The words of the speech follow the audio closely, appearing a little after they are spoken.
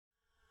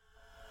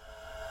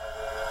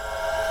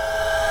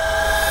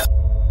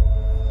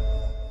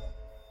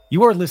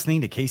You are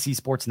listening to KC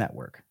Sports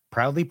Network,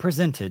 proudly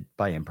presented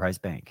by Emprise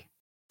Bank.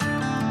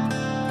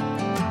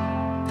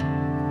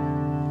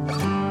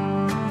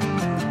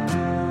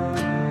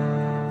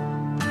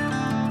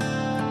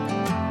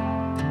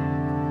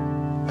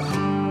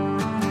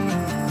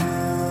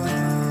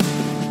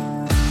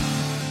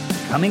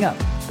 Coming up,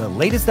 the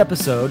latest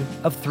episode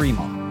of 3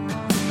 Maw.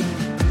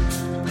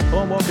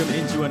 Hello and welcome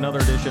into another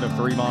edition of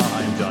 3 Maw.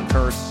 I am John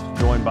Kurtz,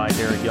 joined by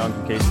Derek Young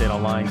from K-State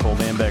Online, Cole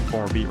Bambeck,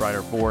 former beat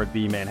writer for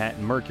the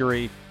Manhattan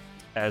Mercury,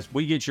 as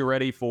we get you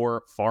ready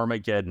for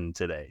Farmageddon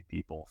today,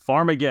 people.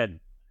 Farmageddon.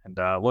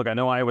 And look, I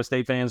know Iowa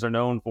State fans are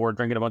known for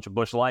drinking a bunch of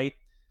Busch Light.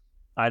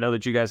 I know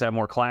that you guys have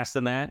more class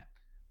than that.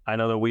 I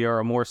know that we are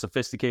a more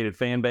sophisticated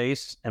fan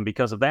base, and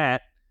because of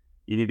that,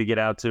 you need to get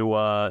out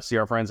to see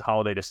our friends at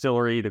Holiday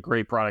Distillery, the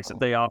great products that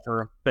they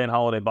offer. Ben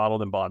Holiday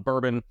Bottled and Bond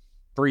Bourbon,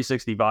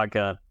 360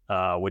 Vodka,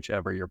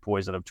 whichever your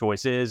poison of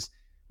choice is.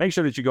 Make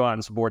sure that you go out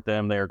and support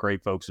them. They are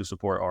great folks who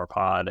support our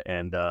pod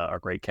and are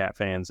great Cat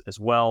fans as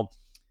well.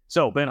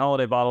 So, Ben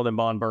Holiday Bottled and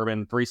Bond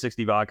Bourbon,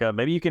 360 Vodka.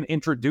 Maybe you can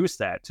introduce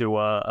that to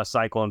a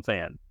Cyclone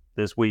fan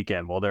this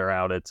weekend while they're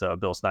out at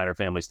Bill Snyder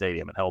Family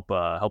Stadium and help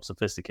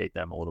sophisticate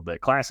them a little bit.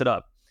 Class it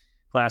up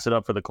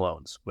for the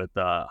clones with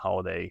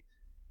Holiday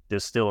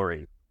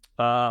Distillery.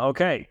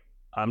 Okay.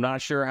 I'm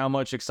not sure how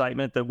much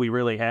excitement that we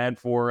really had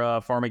for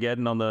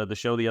Farmageddon on the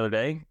show the other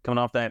day, coming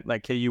off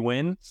that KU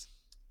win.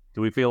 Do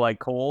we feel like,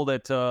 Cole,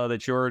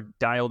 that you're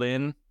dialed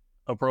in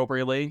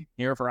appropriately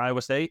here for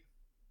Iowa State?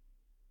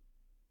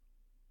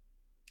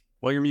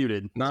 Well, you're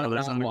muted. Not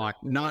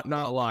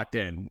locked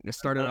in. It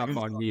started off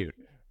on mute.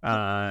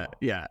 Dialed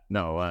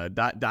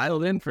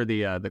in for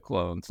the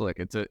clones. Look,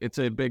 it's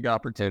a big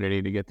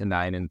opportunity to get to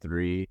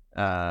 9-3.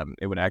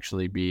 It would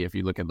actually be, if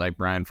you look at like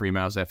Brian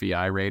Freemau's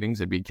FEI ratings,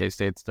 it'd be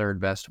K-State's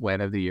third best win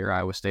of the year.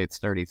 Iowa State's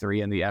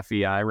 33 in the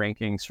FEI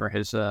rankings for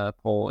his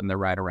poll, and they're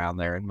right around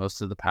there in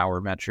most of the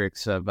power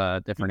metrics of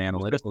different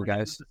analytical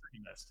guys.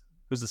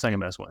 Who's the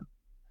second best one?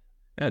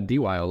 DY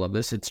will love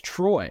this. It's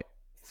Troy,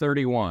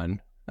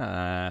 31. They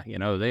are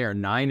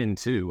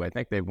 9-2. I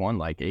think they've won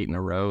like 8 in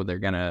a row. They're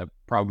gonna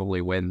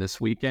probably win this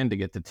weekend to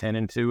get to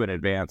 10-2 and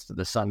advance to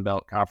the Sun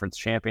Belt Conference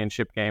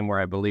Championship game, where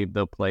I believe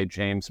they'll play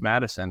James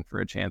Madison for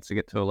a chance to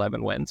get to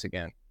 11 wins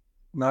again.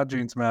 Not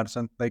James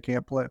Madison. They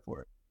can't play for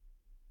it.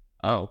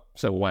 Oh,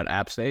 so what?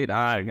 App State?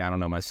 I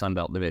don't know my Sun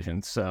Belt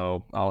division,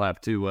 so I'll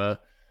have to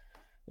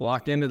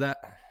lock into that.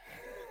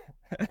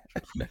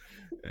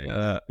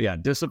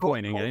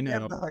 Disappointing. I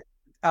know.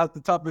 At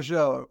the top of the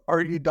show, are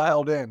you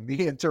dialed in?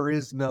 The answer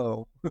is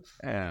no.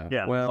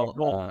 Yeah.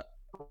 Well,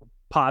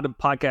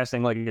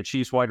 podcasting like a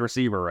Chiefs wide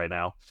receiver right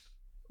now.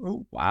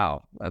 Oh,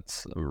 wow.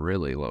 That's a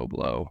really low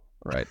blow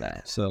right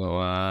now.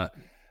 So,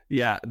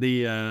 don't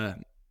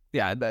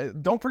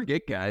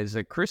forget, guys,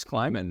 that Chris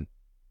Kleiman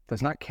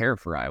does not care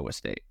for Iowa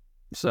State.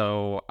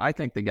 So I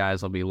think the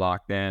guys will be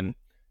locked in.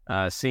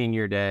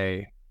 Senior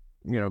day,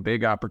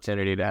 big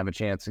opportunity to have a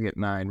chance to get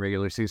 9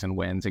 regular season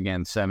wins,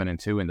 again,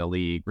 7-2 in the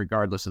league,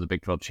 regardless of the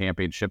Big 12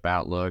 championship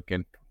outlook,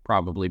 and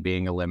probably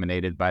being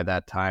eliminated by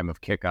that time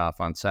of kickoff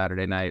on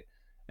Saturday night.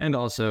 And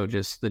also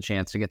just the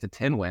chance to get to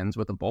 10 wins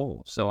with a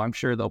bowl. So I'm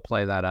sure they'll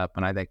play that up,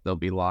 and I think they'll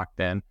be locked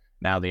in.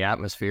 Now, the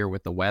atmosphere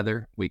with the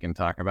weather, we can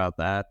talk about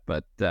that,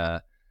 but I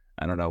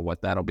don't know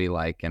what that'll be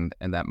like, and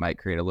that might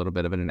create a little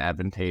bit of an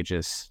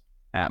advantageous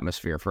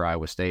atmosphere for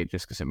Iowa State,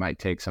 just because it might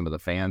take some of the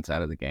fans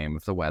out of the game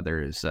if the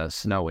weather is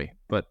snowy.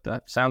 But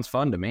sounds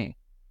fun to me.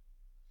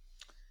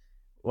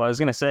 Well, I was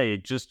gonna say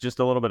just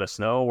a little bit of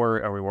snow.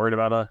 Are we worried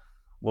about a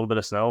little bit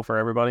of snow for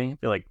everybody? I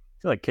feel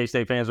like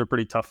K-State fans are a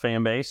pretty tough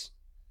fan base.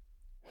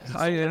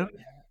 It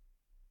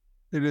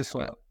is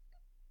slow.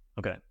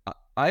 Okay.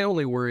 I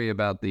only worry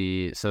about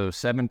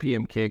 7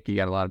 p.m. kick. You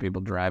got a lot of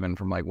people driving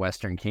from like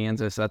Western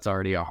Kansas. That's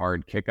already a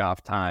hard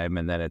kickoff time,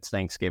 and then it's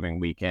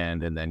Thanksgiving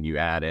weekend, and then you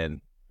add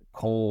in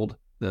cold.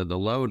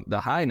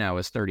 The high now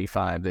is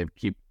 35. They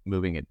keep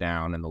moving it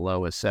down, and the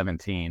low is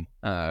 17,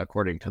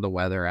 according to the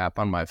weather app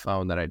on my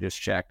phone that I just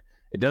checked.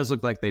 It does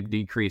look like they've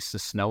decreased the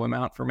snow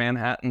amount for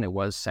Manhattan. It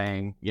was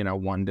saying,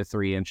 1 to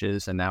 3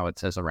 inches, and now it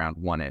says around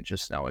 1 inch of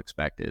snow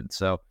expected.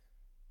 So,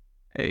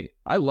 hey,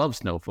 I love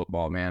snow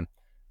football, man.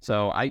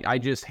 So I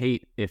just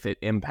hate if it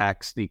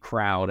impacts the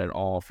crowd at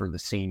all for the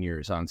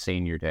seniors on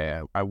senior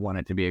day. I want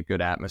it to be a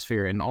good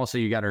atmosphere. And also,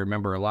 you got to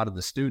remember, a lot of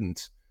the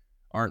students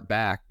aren't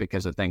back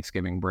because of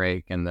Thanksgiving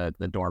break and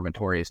the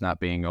dormitory is not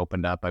being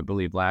opened up. I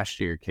believe last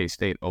year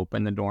K-State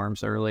opened the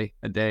dorms early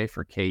a day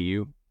for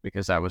KU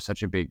because that was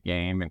such a big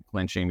game and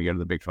clinching to go to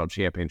the Big 12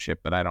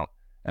 championship, but I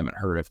haven't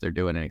heard if they're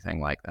doing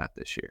anything like that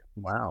this year.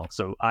 Wow.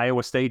 So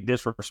Iowa State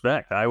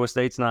disrespect. Iowa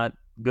State's not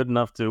good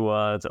enough to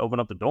open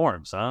up the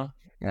dorms, huh?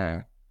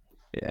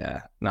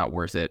 Yeah, not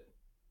worth it.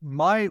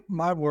 My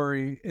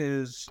worry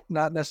is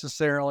not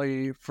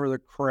necessarily for the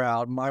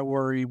crowd. My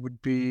worry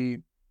would be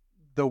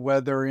the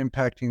weather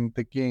impacting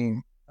the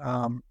game.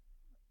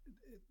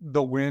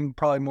 The wind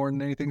probably more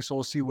than anything, so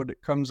we'll see what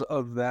it comes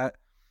of that.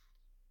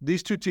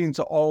 These two teams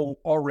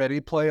already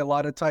play a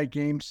lot of tight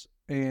games,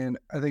 and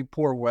I think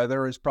poor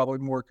weather is probably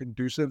more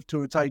conducive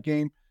to a tight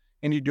game.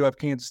 And you do have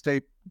Kansas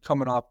State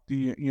coming off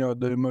the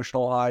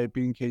emotional high of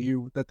being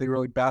KU that they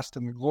really basked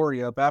in the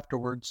glory of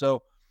afterwards.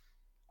 So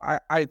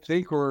I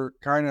think we're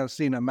kind of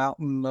seeing a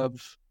mountain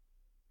of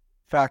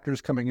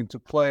factors coming into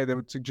play that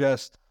would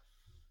suggest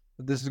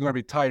that this is going to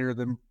be tighter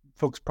than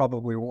folks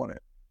probably want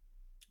it.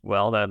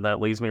 Well,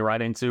 that leads me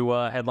right into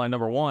headline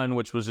number one,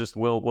 which was just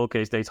will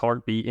K-State's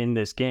heart be in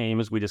this game,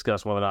 as we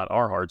discussed whether or not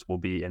our hearts will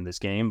be in this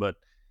game. But,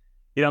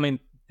 I mean,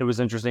 it was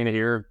interesting to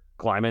hear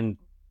Kleiman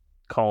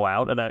call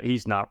out that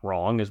he's not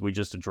wrong, as we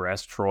just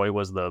addressed. Troy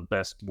was the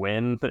best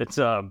win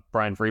that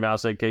Brian Freeman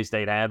said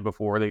K-State had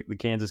before the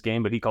Kansas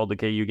game, but he called the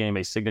KU game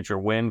a signature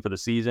win for the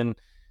season.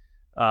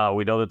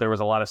 We know that there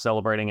was a lot of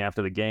celebrating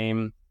after the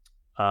game.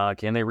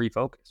 Can they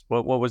refocus?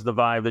 What was the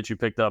vibe that you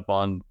picked up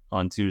on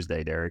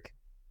Tuesday, Derek?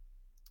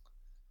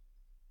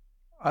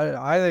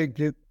 I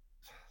think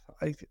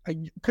I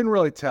couldn't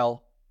really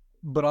tell,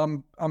 but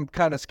I'm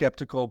kind of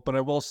skeptical. But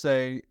I will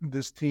say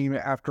this team,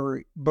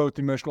 after both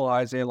emotional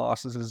highs and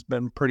losses, has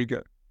been pretty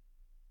good.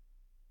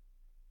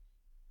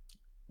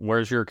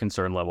 Where's your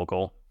concern level,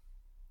 Cole?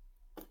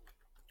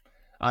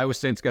 Iowa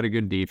State's got a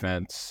good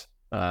defense.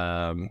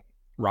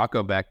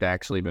 Rocco Becht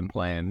actually been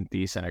playing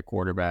decent at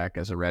quarterback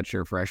as a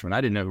redshirt freshman.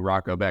 I didn't know who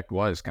Rocco Becht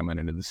was coming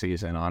into the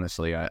season,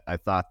 honestly. I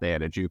thought they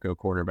had a JUCO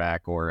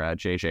quarterback, or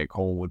J.J.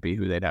 Cole would be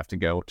who they'd have to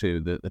go to,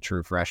 the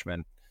true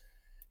freshman.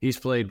 He's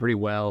played pretty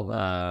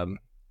well.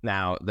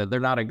 Now, they're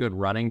not a good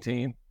running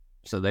team,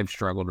 so they've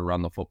struggled to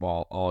run the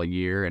football all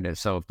year. And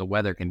so if the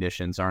weather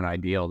conditions aren't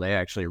ideal, they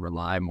actually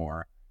rely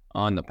more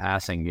on the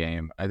passing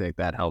game. I think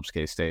that helps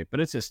K-State. But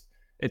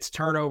it's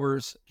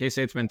turnovers.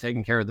 K-State's been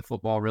taking care of the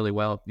football really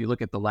well. If you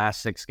look at the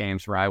last 6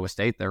 games for Iowa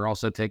State, they're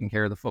also taking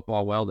care of the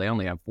football well. They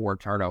only have 4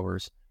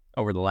 turnovers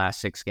over the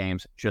last 6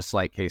 games, just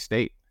like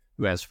K-State,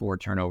 who has 4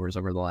 turnovers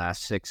over the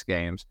last 6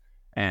 games.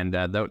 And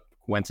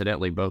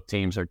coincidentally, both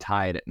teams are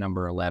tied at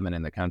number 11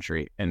 in the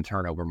country in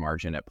turnover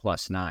margin at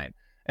 +9.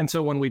 And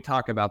so when we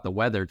talk about the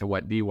weather, to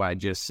what DY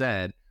just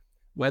said,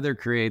 weather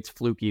creates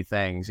fluky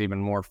things, even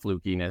more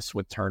flukiness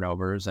with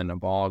turnovers and a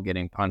ball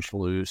getting punched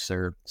loose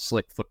or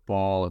slick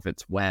football if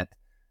it's wet.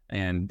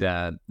 And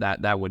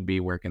that would be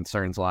where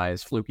concerns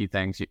lies. Fluky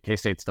things.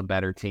 K-State's the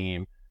better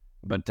team,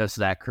 but does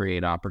that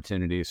create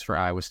opportunities for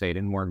Iowa State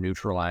and more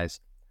neutralize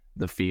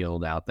the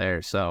field out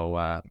there?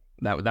 So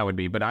that would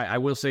be. But I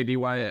will say,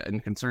 DY, in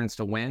concerns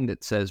to wind,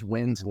 it says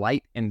winds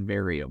light and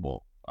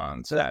variable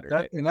on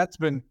Saturday. And that's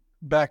been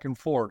back and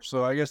forth.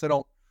 So I guess I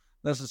don't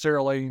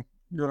necessarily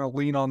going to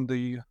lean on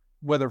the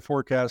weather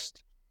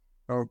forecast,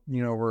 or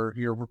we're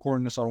here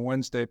recording this on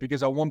Wednesday,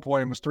 because at one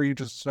point it was 3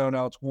 inches of snow,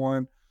 now it's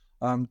 1.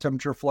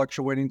 Temperature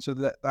fluctuating, so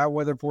that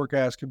weather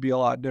forecast could be a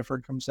lot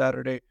different come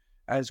Saturday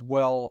as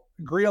well.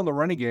 Agree on the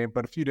running game,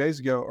 but a few games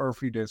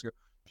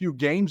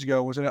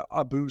ago, wasn't it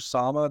Abu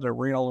Sama that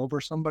ran all over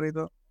somebody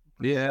though?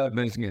 Yeah,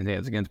 it's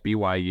against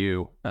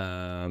BYU.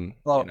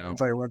 It's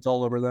like runs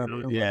all over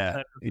them.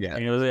 Yeah.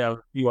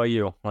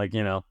 BYU,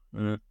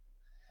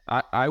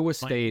 Iowa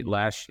State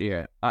last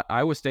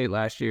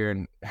year,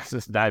 and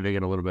just diving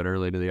in a little bit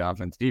early to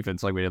the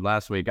defense like we did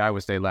last week, Iowa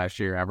State last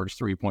year averaged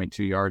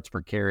 3.2 yards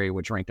per carry,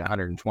 which ranked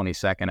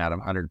 122nd out of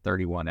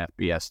 131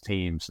 FBS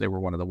teams. They were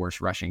one of the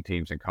worst rushing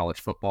teams in college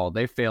football.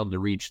 They failed to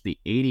reach the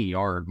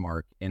 80-yard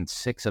mark in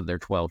 6 of their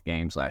 12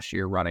 games last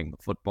year running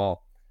the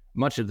football.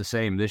 Much of the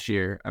same this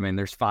year. I mean,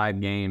 there's 5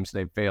 games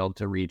they've failed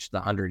to reach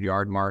the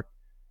 100-yard mark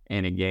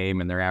in a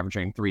game, and they're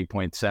averaging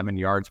 3.7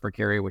 yards per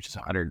carry, which is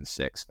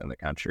 106th in the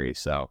country.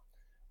 So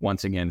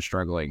once again,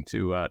 struggling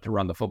to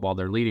run the football.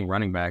 Their leading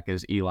running back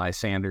is Eli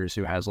Sanders,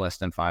 who has less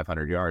than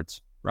 500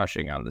 yards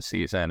rushing on the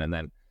season. And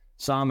then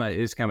Sama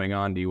is coming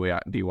on.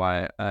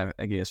 DY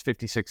he has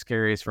 56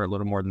 carries for a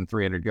little more than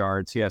 300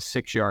 yards. He has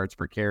 6 yards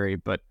per carry,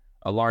 but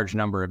a large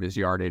number of his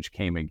yardage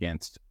came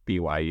against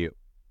BYU.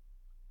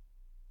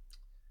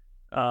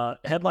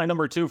 Headline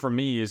number 2 for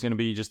me is going to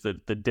be just the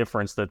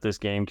difference that this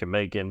game can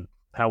make in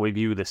how we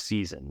view the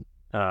season.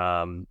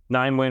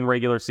 9-win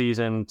regular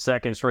season,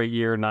 second straight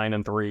year,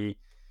 9-3.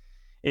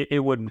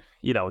 It would,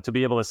 to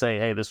be able to say,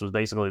 hey, this was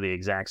basically the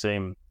exact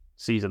same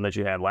season that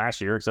you had last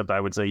year, except I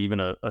would say even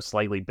a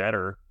slightly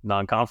better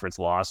non-conference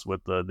loss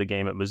with the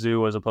game at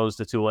Mizzou as opposed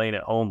to Tulane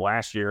at home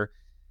last year,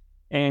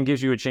 and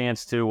gives you a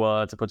chance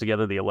to put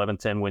together the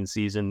 11-10 win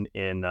season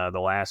in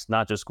the last,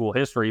 not just school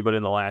history, but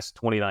in the last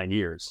 29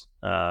 years.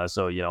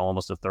 So,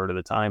 almost a third of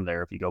the time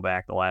there. If you go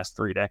back the last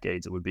 3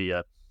 decades, it would be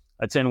a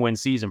 10-win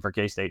season for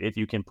K-State if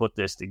you can put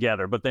this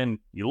together. But then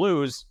you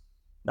lose.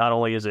 Not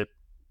only is it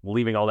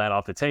leaving all that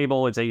off the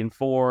table, it's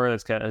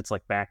 8-4. It's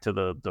like back to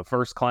the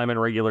first Kleiman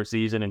regular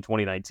season in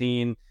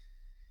 2019.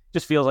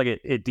 Just feels like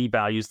it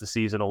devalues the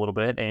season a little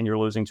bit, and you're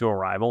losing to a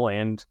rival.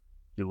 And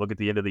you look at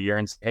the end of the year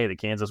and say, hey, the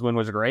Kansas win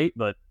was great,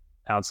 but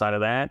outside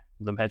of that,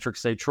 the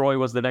metrics say Troy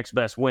was the next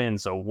best win.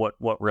 So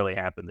what really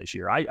happened this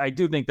year? I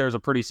do think there's a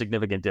pretty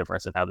significant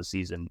difference in how the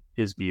season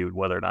is viewed,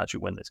 whether or not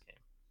you win this game.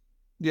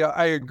 Yeah,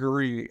 I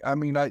agree. I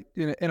mean,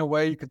 in a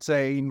way, you could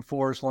say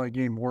 8-4 is only a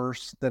game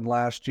worse than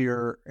last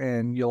year,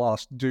 and you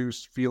lost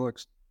Deuce,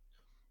 Felix,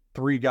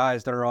 3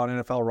 guys that are on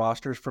NFL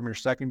rosters from your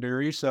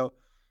secondary. So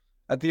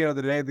at the end of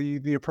the day,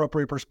 the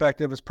appropriate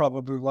perspective is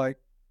probably like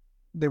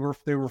they were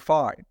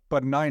fine.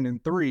 But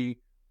 9-3,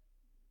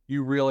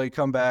 you really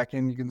come back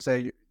and you can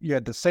say you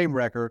had the same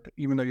record,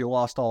 even though you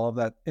lost all of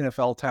that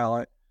NFL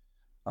talent.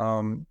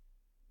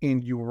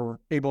 And you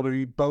were able to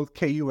beat both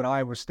KU and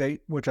Iowa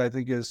State, which I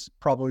think is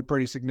probably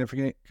pretty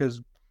significant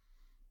because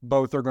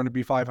both are going to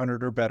be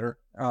 500 or better.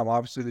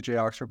 Obviously, the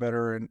Jayhawks are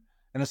better, and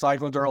the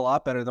Cyclones are a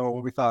lot better than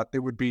what we thought they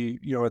would be,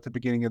 at the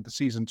beginning of the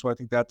season. So I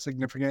think that's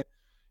significant.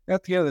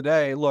 At the end of the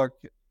day, look,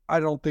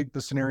 I don't think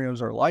the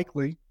scenarios are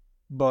likely,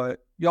 but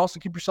you also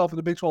keep yourself in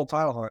the Big 12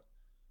 title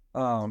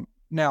hunt.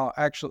 Now,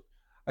 actually,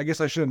 I guess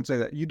I shouldn't say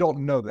that. You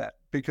don't know that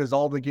because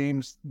all the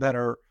games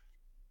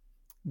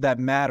that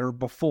matter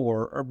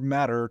before or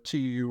matter to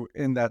you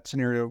in that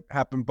scenario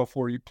happen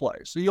before you play.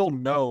 So you'll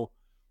know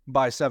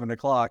by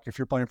 7:00 if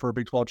you're playing for a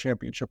Big 12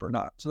 championship or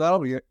not. So that'll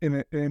be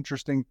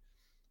interesting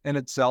in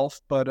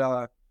itself, but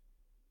a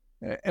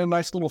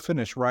nice little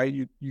finish, right?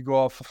 You go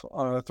off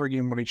on a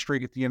 3-game winning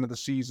streak at the end of the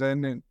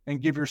season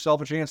and give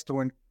yourself a chance to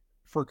win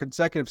for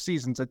consecutive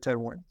seasons at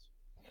 10 wins.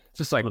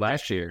 Just like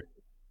last year.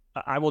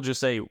 I will just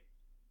say,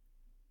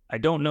 I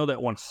don't know that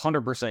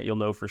 100% you'll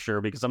know for sure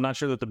because I'm not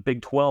sure that the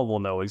Big 12 will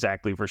know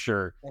exactly for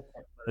sure by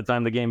the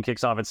time the game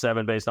kicks off at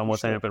 7 based on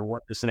what's happened,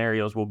 what the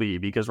scenarios will be.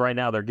 Because right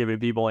now they're giving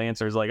people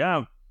answers like,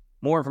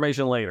 more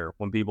information later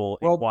when people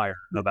inquire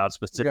about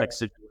specific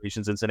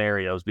situations and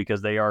scenarios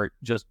because they are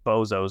just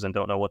bozos and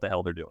don't know what the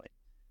hell they're doing.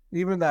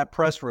 Even that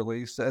press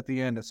release at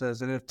the end, it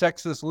says, and if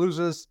Texas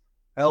loses,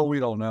 hell, we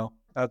don't know.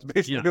 That's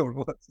basically what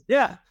it was.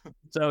 Yeah.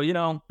 So,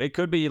 it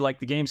could be like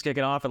the game's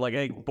kicking off and like,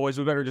 hey, boys,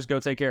 we better just go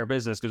take care of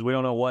business because we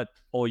don't know what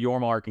old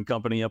Yormark and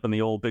company up in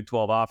the old Big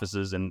 12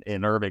 offices in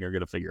Irving are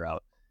going to figure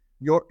out.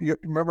 You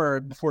remember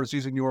before the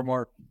season,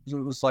 Yormark, it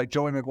was like,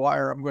 Joey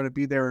McGuire, I'm going to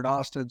be there in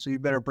Austin, so you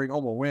better bring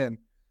home a win.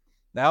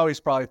 Now he's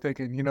probably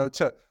thinking,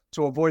 to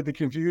avoid the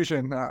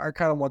confusion, I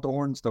kind of want the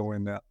Horns to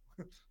win now.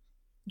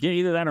 Yeah,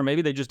 either that or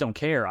maybe they just don't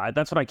care.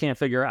 That's what I can't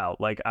figure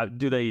out. Like,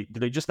 do they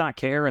just not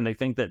care and they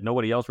think that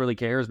nobody else really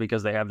cares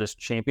because they have this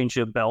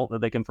championship belt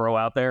that they can throw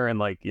out there and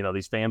like,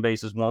 these fan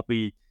bases won't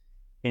be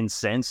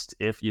incensed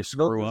if you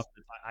screw up.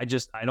 I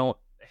don't.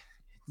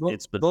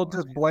 They'll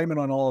just blame it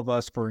on all of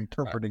us for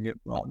interpreting it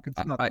wrong.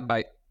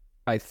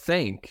 I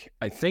think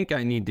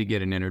I need to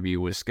get an interview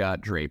with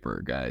Scott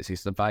Draper, guys.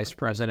 He's the vice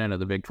president of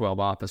the Big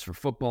 12 Office for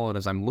Football, and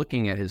as I'm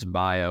looking at his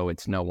bio,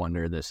 it's no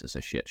wonder this is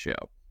a shit show.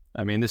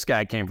 I mean, this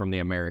guy came from the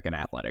American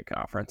Athletic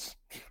Conference.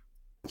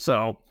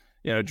 So,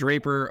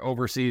 Draper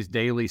oversees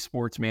daily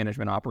sports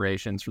management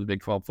operations for the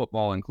Big 12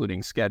 football,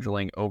 including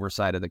scheduling,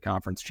 oversight of the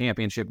conference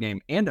championship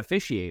game, and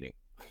officiating.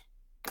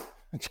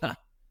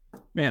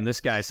 Man, this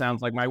guy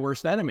sounds like my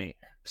worst enemy.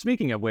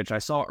 Speaking of which, I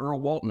saw Earl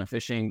Walton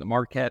officiating the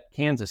Marquette,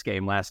 Kansas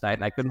game last night,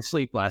 and I couldn't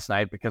sleep last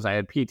night because I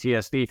had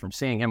PTSD from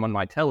seeing him on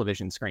my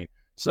television screen.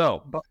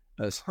 So,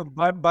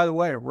 by the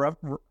way,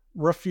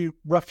 rough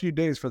few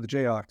days for the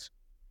Jayhawks.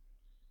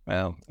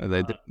 Well,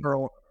 they did.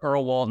 Earl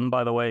Walton,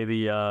 by the way,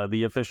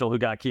 the official who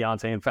got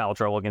Keontae in foul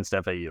trouble against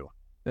FAU.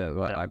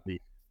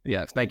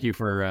 Yeah, thank you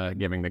for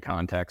giving the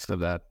context of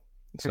that.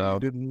 So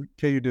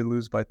KU did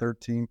lose by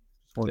 13.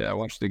 Yeah, I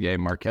watched the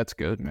game. Marquette's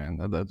good, man.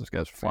 Those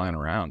guys are flying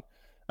around.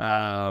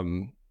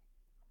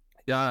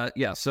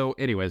 So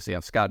anyways,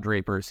 Scott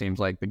Draper seems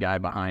like the guy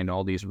behind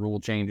all these rule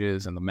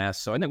changes and the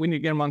mess. So I think we need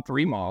to get him on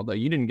 3-Mall. Though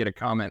you didn't get a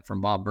comment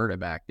from Bob Berta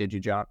back, did you,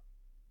 John?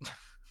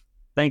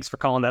 Thanks for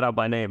calling that out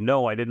by name.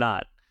 No, I did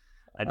not.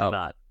 I did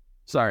not.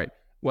 Sorry.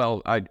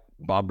 Well,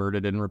 Bob Berta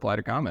didn't reply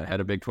to comment.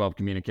 Head of Big 12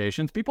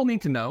 Communications. People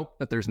need to know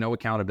that there's no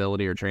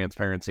accountability or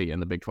transparency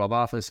in the Big 12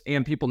 office,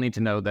 and people need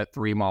to know that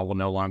 3-Mall will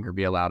no longer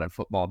be allowed at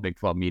football Big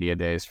 12 media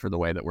days for the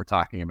way that we're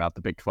talking about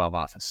the Big 12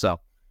 office. So,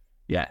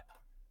 yeah.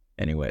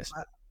 Anyways.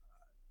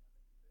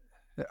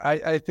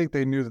 I think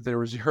they knew that there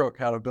was zero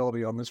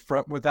accountability on this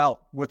front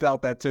without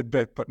that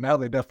tidbit, but now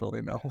they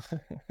definitely know.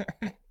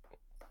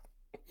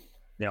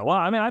 Yeah, well,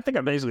 I mean, I think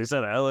I basically said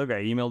that. Look,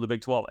 I emailed the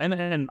Big 12,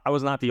 and I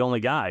was not the only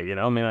guy,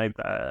 I mean,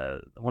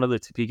 one of the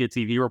Topeka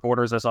TV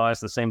reporters I saw asked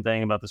the same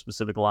thing about the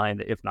specific line,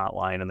 the if not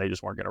line, and they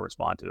just weren't going to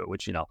respond to it,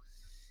 which,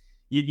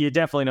 you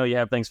definitely know you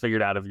have things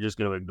figured out if you're just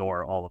going to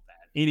ignore all of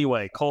that.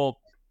 Anyway, Cole,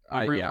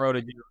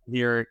 wrote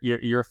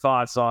your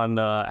thoughts on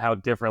how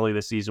differently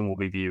the season will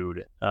be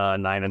viewed,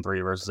 9-3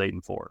 versus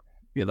 8-4.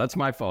 Yeah, that's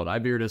my fault. I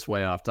veered us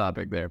way off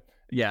topic there.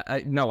 Yeah,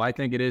 I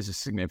think it is a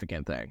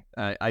significant thing.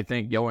 I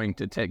think going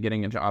to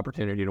getting an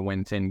opportunity to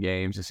win 10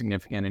 games is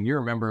significant. And you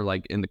remember,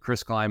 like, in the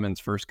Chris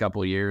Kleiman's first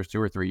couple of years,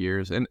 2 or 3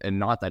 years, and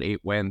not that 8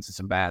 wins is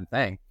a bad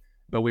thing,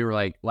 but we were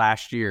like,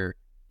 last year,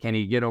 can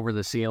he get over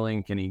the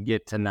ceiling? Can he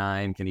get to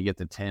 9? Can he get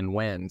to 10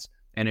 wins?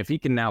 And if he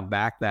can now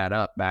back that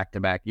up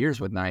back-to-back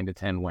years with 9 to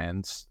 10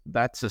 wins,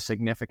 that's a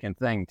significant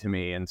thing to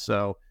me. And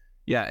so,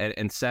 yeah,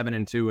 and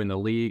 7-2 in the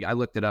league. I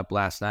looked it up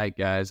last night,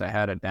 guys. I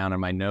had it down in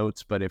my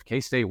notes. But if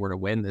K-State were to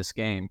win this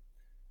game,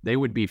 they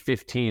would be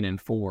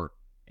 15-4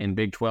 in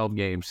Big 12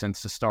 games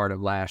since the start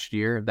of last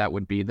year. That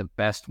would be the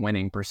best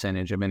winning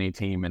percentage of any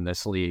team in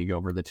this league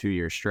over the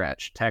 2-year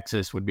stretch.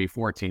 Texas would be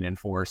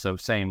 14-4, so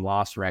same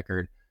loss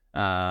record.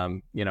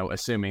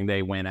 assuming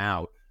they win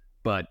out.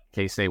 But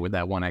K-State with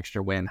that one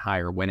extra win,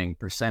 higher winning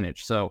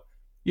percentage. So,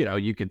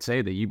 you could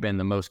say that you've been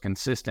the most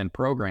consistent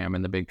program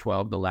in the Big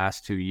 12 the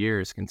last 2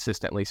 years,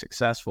 consistently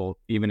successful,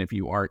 even if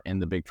you aren't in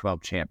the Big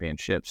 12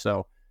 championship.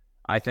 So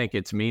I think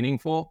it's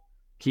meaningful.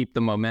 Keep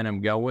the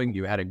momentum going.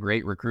 You had a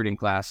great recruiting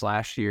class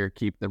last year.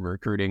 Keep the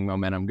recruiting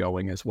momentum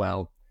going as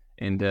well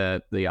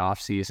into the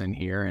offseason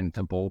here and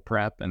to bowl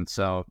prep. And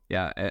so,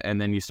 yeah,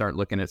 and then you start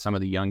looking at some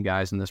of the young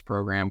guys in this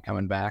program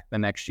coming back the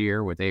next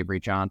year with Avery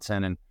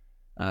Johnson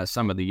and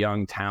some of the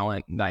young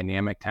talent,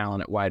 dynamic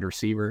talent at wide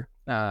receiver.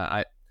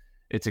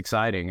 It's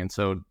exciting. And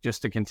so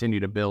just to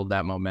continue to build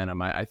that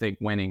momentum, I think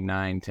winning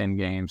 9-10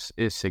 games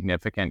is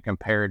significant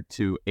compared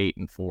to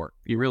 8-4.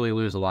 You really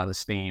lose a lot of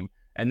steam.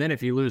 And then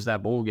if you lose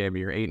that bowl game,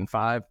 you're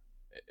 8-5,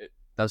 it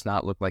does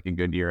not look like a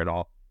good year at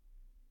all.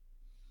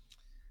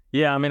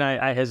 Yeah, I mean,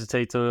 I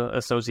hesitate to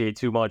associate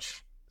too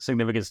much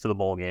significance to the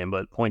bowl game,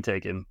 but point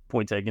taken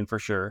for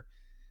sure.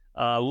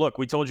 Look,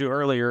 we told you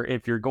earlier,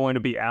 if you're going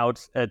to be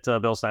out at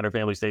Bill Snyder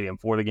Family Stadium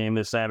for the game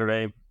this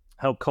Saturday,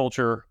 help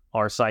culture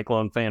our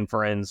Cyclone fan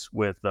friends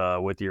with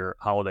your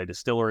holiday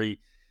distillery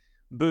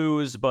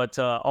booze, but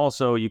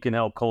also you can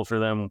help culture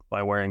them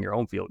by wearing your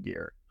home field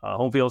gear.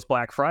 Home Field's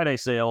Black Friday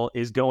sale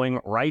is going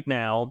right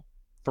now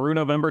through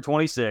November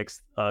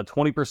 26th,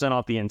 20%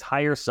 off the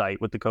entire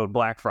site with the code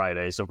Black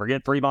Friday. So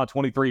forget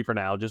Fremont23 for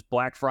now, just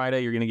Black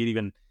Friday. You're going to get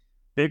even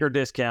bigger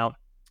discount,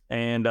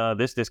 and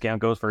this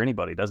discount goes for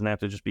anybody. It doesn't have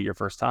to just be your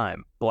first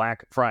time.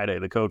 Black Friday,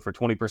 the code for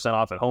 20%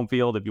 off at Home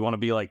Field. If you want to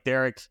be like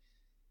Derek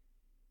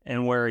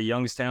and wear a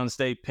Youngstown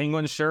State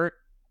Penguins shirt,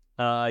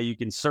 you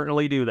can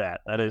certainly do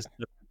that. That is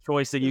the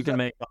choice that you can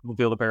make on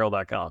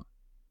homefieldapparel.com.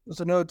 There's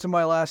a note to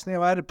my last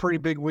name. I had a pretty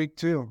big week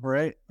too,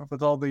 right?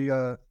 With all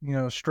the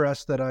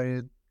stress that I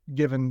had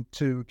given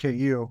to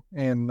KU,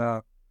 and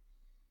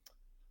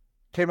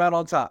came out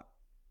on top.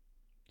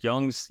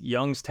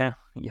 Youngstown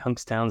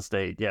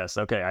State. Yes.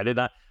 Okay. I did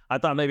not. I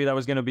thought maybe that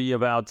was going to be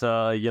about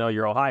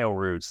your Ohio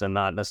roots and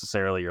not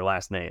necessarily your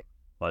last name.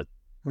 But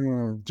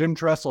Jim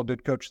Tressel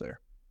did coach there.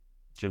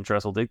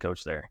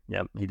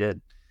 Yep, he did.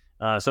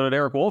 So did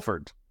Eric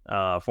Wolford,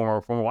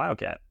 former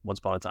Wildcat once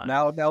upon a time.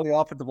 Now the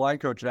offensive line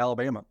coach at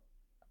Alabama.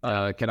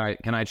 Can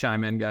I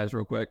chime in, guys,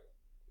 real quick?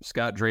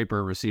 Scott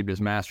Draper received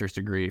his master's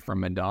degree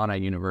from Madonna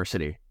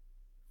University.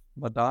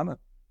 Madonna.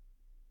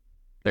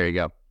 There you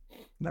go.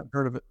 Never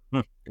heard of it.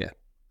 Yeah.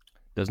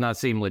 Does not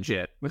seem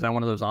legit. Was that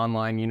one of those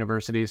online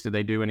universities? Did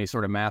they do any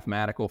sort of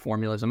mathematical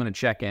formulas? I'm going to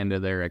check into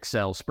their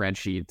Excel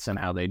spreadsheets and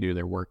how they do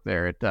their work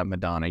there at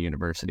Madonna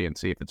University and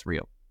see if it's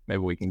real. Maybe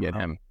we can get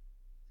him.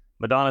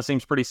 Madonna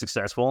seems pretty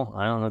successful.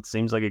 I don't know. It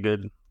seems like a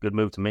good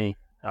move to me.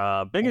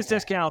 Biggest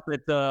discount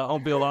that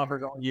Home Field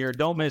offers all year.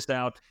 Don't miss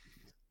out.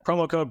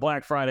 Promo code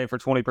Black Friday for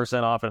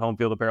 20% off at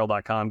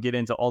homefieldapparel.com. Get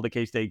into all the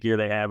K-State gear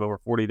they have. Over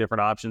 40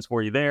 different options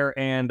for you there,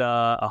 and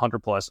 100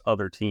 plus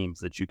other teams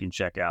that you can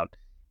check out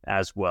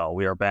as well.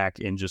 We are back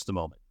in just a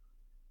moment.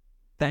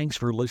 Thanks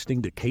for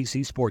listening to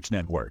KC Sports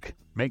Network.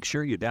 Make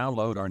sure you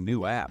download our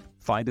new app.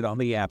 Find it on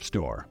the App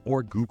Store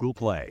or Google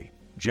Play.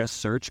 Just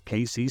search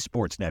KC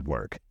Sports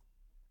Network.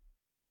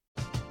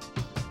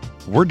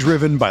 We're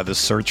driven by the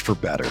search for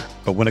better.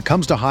 But when it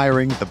comes to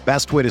hiring, the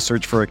best way to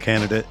search for a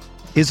candidate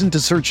isn't to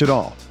search at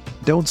all.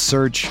 Don't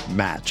search,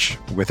 match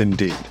with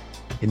Indeed.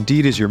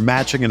 Indeed is your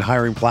matching and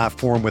hiring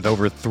platform with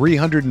over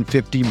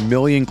 350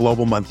 million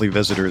global monthly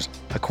visitors,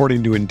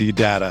 according to Indeed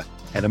data,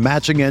 and a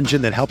matching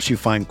engine that helps you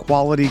find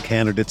quality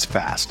candidates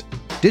fast.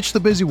 Ditch the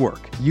busy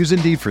work. Use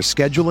Indeed for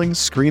scheduling,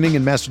 screening,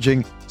 and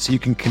messaging so you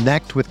can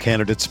connect with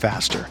candidates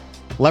faster.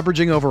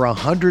 Leveraging over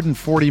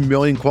 140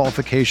 million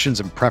qualifications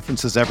and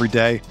preferences every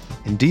day,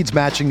 Indeed's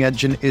matching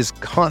engine is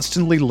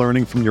constantly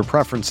learning from your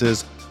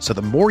preferences, so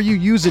the more you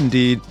use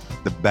Indeed,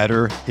 the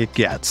better it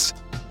gets.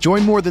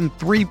 Join more than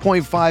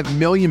 3.5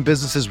 million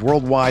businesses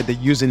worldwide that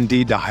use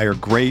Indeed to hire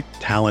great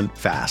talent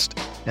fast.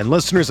 And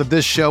listeners of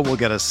this show will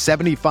get a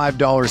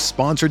 $75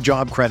 sponsored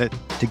job credit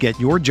to get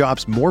your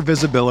jobs more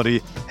visibility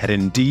at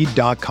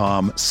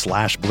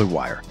Indeed.com/Blue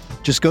Wire.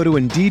 Just go to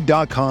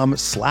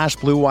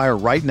Indeed.com/Blue Wire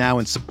right now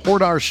and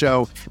support our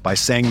show by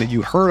saying that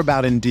you heard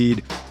about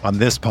Indeed on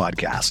this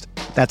podcast.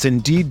 That's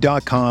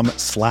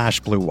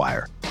Indeed.com/Blue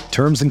Wire.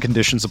 Terms and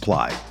conditions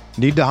apply.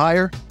 Need to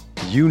hire?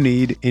 You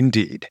need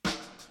Indeed.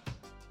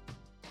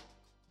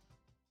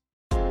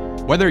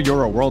 Whether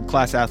you're a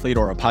world-class athlete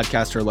or a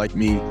podcaster like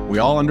me, we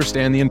all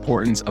understand the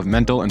importance of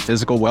mental and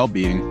physical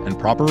well-being and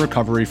proper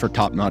recovery for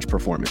top-notch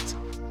performance.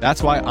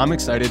 That's why I'm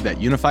excited that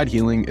Unified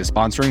Healing is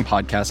sponsoring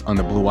podcasts on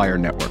the Blue Wire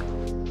Network.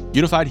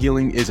 Unified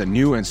Healing is a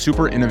new and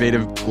super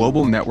innovative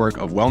global network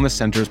of wellness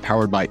centers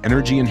powered by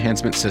Energy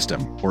Enhancement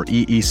System, or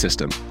EE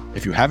System.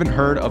 If you haven't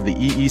heard of the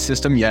EE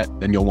System yet,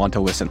 then you'll want to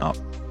listen up.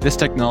 This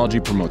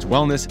technology promotes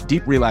wellness,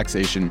 deep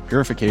relaxation,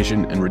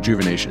 purification, and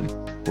rejuvenation.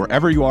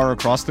 Wherever you are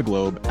across the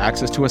globe,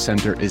 access to a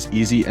center is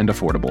easy and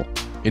affordable.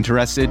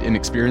 Interested in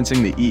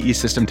experiencing the EE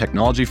System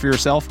technology for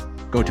yourself?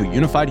 Go to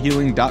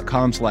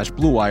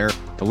unifiedhealing.com/Blue Wire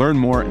to learn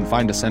more and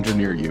find a center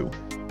near you.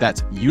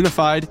 That's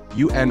unified,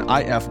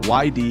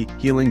 UNIFYD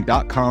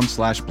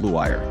healing.com/Blue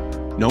Wire.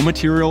 No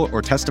material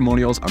or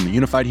testimonials on the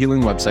Unified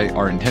Healing website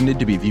are intended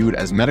to be viewed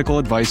as medical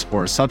advice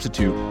or a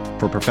substitute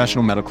for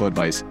professional medical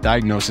advice,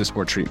 diagnosis,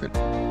 or treatment.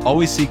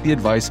 Always seek the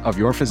advice of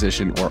your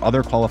physician or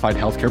other qualified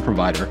healthcare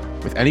provider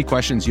with any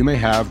questions you may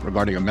have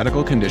regarding a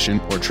medical condition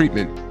or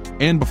treatment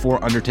and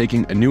before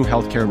undertaking a new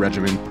healthcare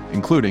regimen,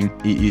 including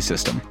EE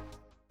system.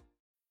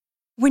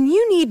 When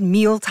you need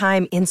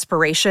mealtime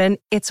inspiration,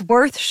 it's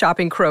worth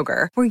shopping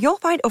Kroger, where you'll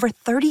find over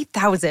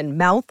 30,000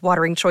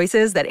 mouth-watering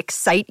choices that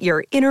excite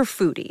your inner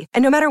foodie.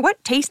 And no matter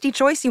what tasty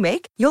choice you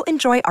make, you'll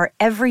enjoy our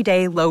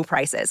everyday low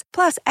prices,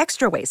 plus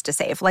extra ways to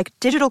save, like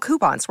digital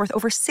coupons worth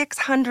over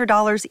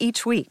 $600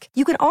 each week.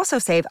 You can also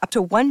save up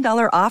to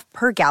 $1 off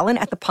per gallon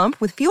at the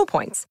pump with fuel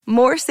points.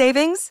 More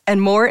savings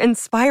and more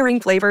inspiring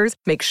flavors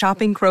make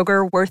shopping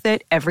Kroger worth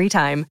it every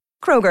time.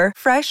 Kroger,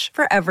 fresh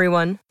for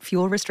everyone.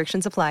 Fuel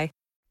restrictions apply.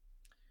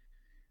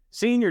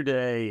 Senior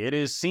Day. It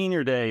is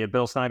Senior Day at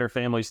Bill Snyder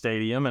Family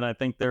Stadium, and I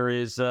think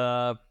there's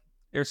still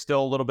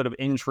a little bit of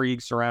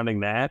intrigue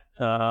surrounding that.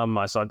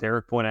 I saw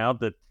Derek point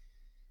out that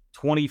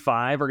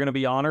 25 are going to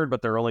be honored,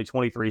 but there are only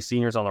 23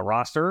 seniors on the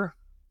roster,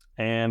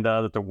 and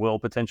that there will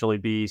potentially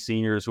be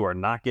seniors who are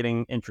not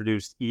getting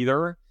introduced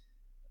either.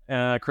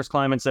 Chris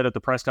Kleiman said at the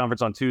press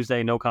conference on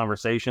Tuesday, no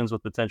conversations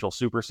with potential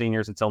super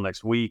seniors until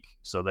next week,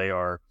 so they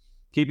are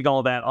keeping all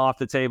of that off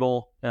the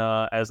table,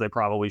 as they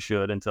probably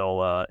should until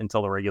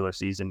the regular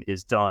season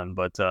is done.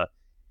 But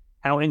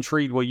how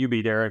intrigued will you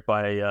be, Derek,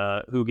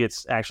 by who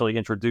gets actually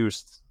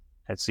introduced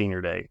at Senior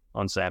Day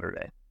on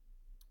Saturday?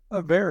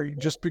 Very,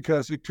 just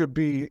because it could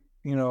be,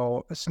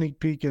 a sneak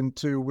peek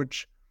into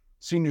which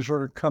seniors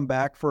are to come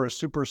back for a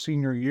super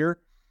senior year,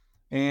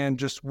 and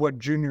just what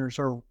juniors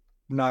are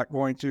not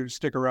going to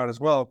stick around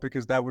as well,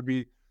 because that would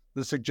be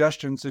the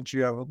suggestion, since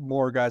you have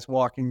more guys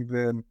walking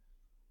than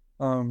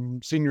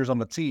seniors on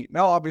the team.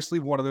 Now, obviously,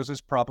 one of those has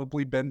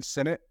probably been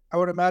Sennett, I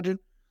would imagine.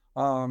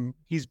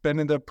 He's been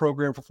in the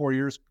program for 4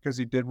 years because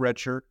he did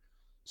redshirt.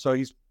 So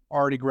he's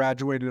already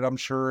graduated, I'm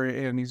sure,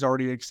 and he's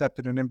already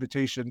accepted an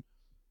invitation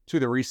to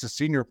the Reese's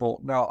Senior Bowl.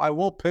 Now, I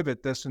will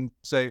pivot this and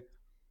say,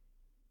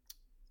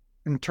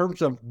 in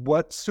terms of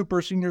what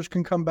super seniors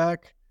can come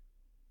back,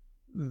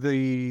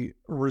 the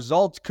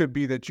results could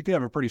be that you can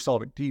have a pretty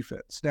solid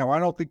defense. Now, I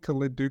don't think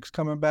Khalid Duke's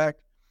coming back,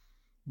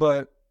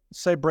 but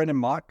say Brendan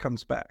Mott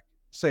comes back.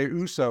 Say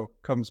Uso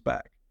comes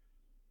back,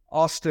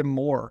 Austin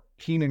Moore,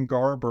 Keenan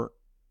Garber,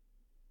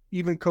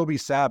 even Kobe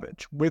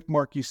Savage with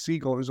Marquis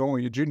Siegel, who's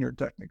only a junior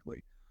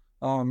technically.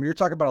 You're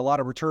talking about a lot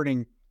of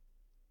returning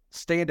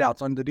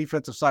standouts on the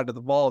defensive side of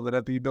the ball that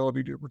have the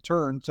ability to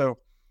return. So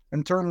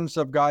in terms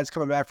of guys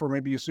coming back for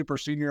maybe a super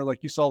senior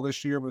like you saw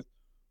this year with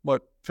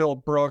Phil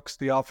Brooks,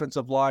 the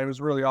offensive line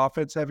was really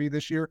offense heavy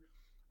this year.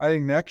 I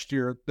think next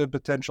year the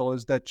potential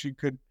is that you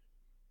could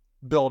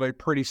build a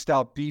pretty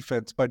stout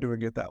defense by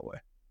doing it that way.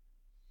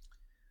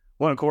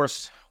 Well, of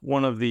course,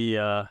 one of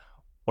the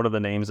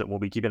names that we'll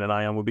be keeping an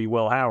eye on would be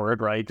Will Howard,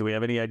 right? Do we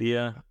have any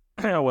idea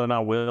whether or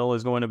not Will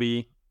is going to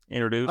be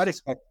introduced?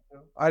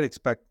 I'd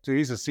expect to.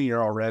 He's a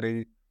senior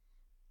already.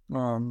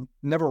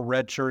 Never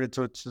redshirted,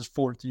 so it's his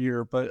 4th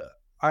year. But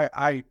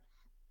I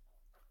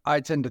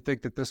tend to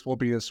think that this will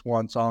be his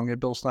swan song at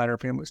Bill Snyder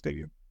Family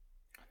Stadium.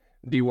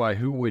 DY,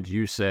 who would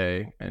you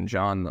say, and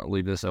John, I'll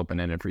leave this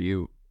open-ended for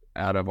you,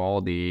 out of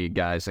all the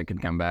guys that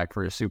could come back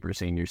for a super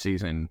senior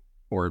season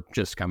or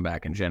just come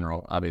back in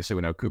general? Obviously,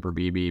 we know Cooper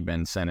Beebe,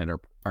 Ben Sennett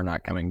are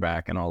not coming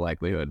back in all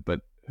likelihood,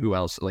 but who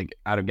else, like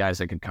out of guys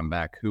that could come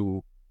back,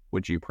 who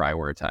would you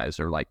prioritize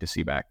or like to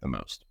see back the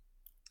most?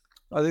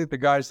 I think the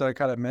guys that I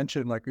kind of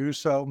mentioned, like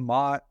Uso,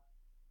 Mott,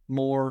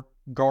 Moore,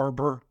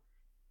 Garber,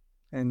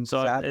 and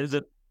so Savage. Is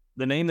it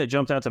the name that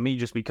jumped out to me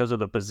just because of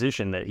the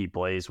position that he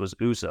plays was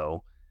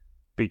Uso,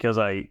 because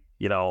I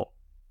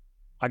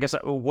guess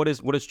what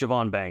is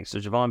Javon Banks? So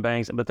Javon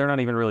Banks, but they're not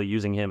even really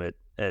using him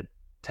at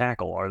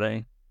tackle, are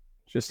they?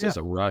 Just as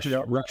a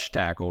rush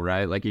tackle,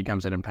 right? Like he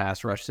comes in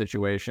pass rush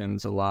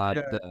situations a lot.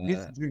 Yeah,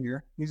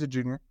 he's a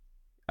junior.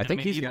 I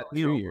think he's got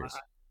 2 years.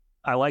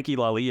 I like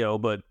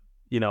Elalio, but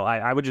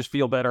I would just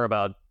feel better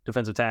about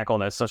defensive tackle,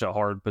 and that's such a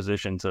hard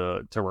position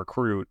to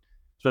recruit,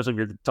 especially if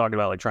you're talking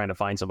about like trying to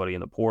find somebody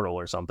in the portal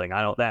or something.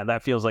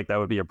 That feels like that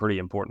would be a pretty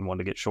important one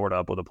to get short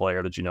up with a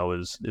player that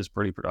is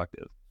pretty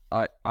productive.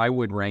 I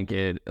would rank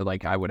it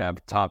like I would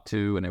have top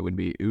 2, and it would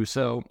be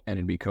Uso and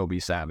it'd be Kobe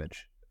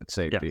Savage at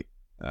safety.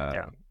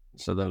 Yeah.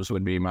 So those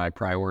would be my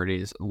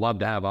priorities. Love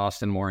to have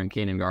Austin Moore and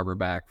Keenan Garber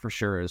back for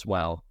sure as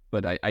well.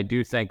 But I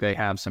do think they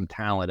have some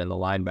talent in the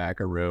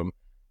linebacker room,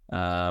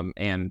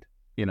 and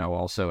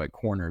also at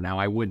corner. Now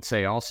I would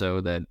say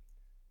also that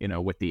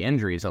with the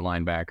injuries at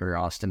linebacker,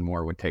 Austin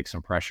Moore would take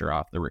some pressure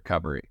off the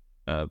recovery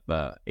of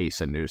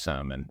Asa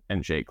Newsome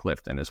and Jay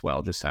Clifton as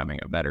well, just having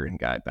a veteran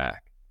guy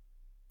back.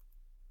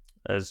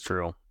 That's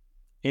true.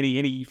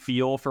 Any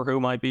feel for who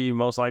might be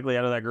most likely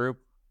out of that group?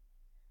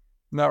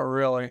 Not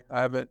really.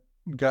 I haven't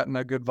gotten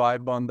a good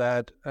vibe on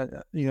that.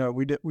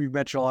 We've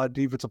mentioned a lot of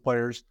defensive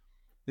players.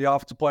 The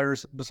offensive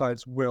players,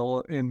 besides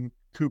Will and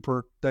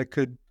Cooper, that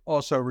could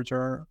also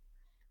return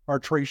are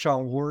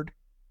Trayshawn Ward,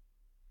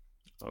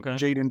 Okay.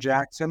 Jaden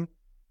Jackson,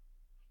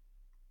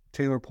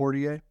 Taylor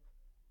Portier.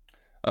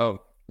 Oh,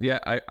 yeah,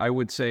 I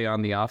would say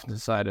on the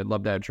offensive side, I'd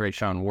love to have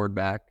Trayshawn Ward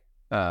back,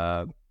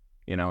 and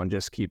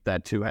just keep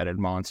that two-headed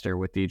monster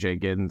with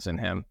DJ Giddens and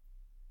him.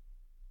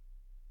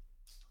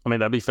 I mean,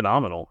 that'd be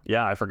phenomenal.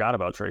 Yeah, I forgot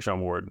about Trayshawn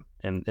Ward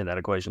in that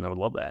equation. I would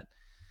love that.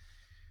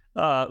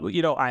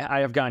 I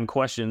have gotten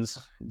questions,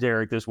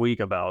 Derek, this week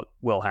about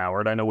Will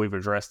Howard. I know we've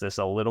addressed this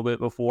a little bit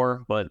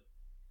before, but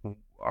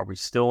are we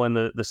still in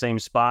the same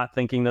spot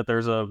thinking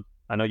that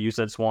I know you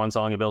said Swan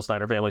Song at Bill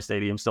Snyder Family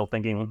Stadium, still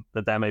thinking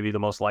that may be the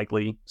most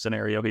likely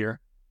scenario here?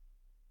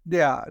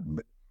 Yeah,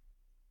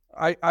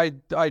 I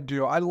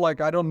do. I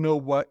don't know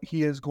what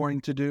he is going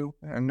to do,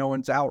 and no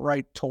one's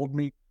outright told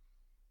me,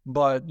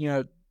 but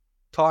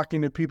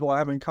talking to people,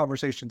 having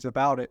conversations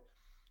about it,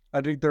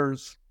 I think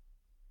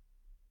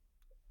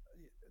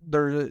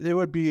it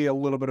would be a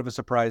little bit of a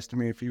surprise to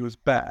me if he was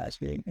bad.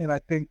 And I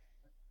think,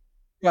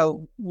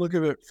 look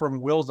at it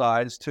from Will's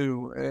eyes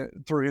too,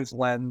 through his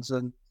lens,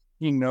 and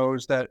he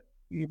knows that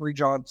Avery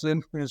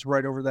Johnson is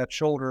right over that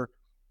shoulder.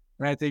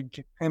 And I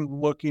think him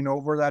looking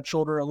over that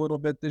shoulder a little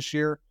bit this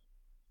year,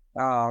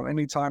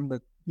 anytime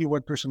that he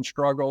went through some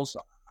struggles,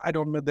 I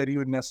don't know that he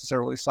would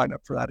necessarily sign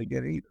up for that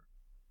again either.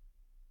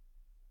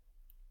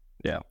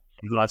 Yeah,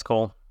 that's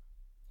cool.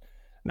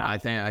 No, I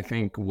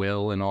think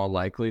Will, in all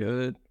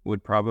likelihood,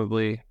 would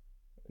probably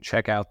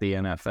check out the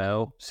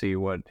NFL, see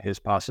what his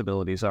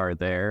possibilities are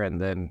there,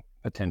 and then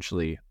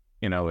potentially,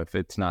 if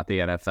it's not the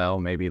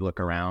NFL, maybe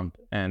look around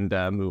and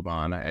move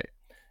on. I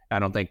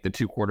don't think the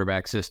two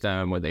quarterback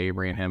system with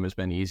Avery and him has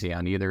been easy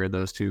on either of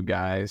those two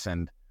guys.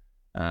 And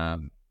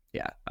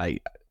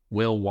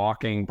Will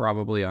walking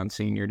probably on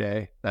senior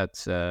day.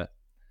 That's a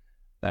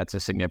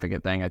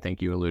significant thing. I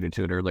think you alluded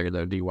to it earlier,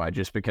 though, DY,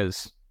 just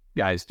because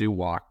guys do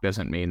walk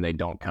doesn't mean they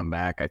don't come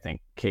back. I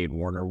think Cade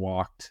Warner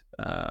walked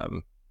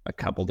a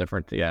couple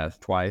different,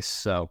 twice.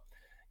 So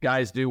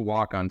guys do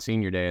walk on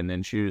senior day and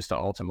then choose to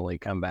ultimately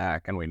come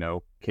back. And we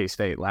know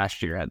K-State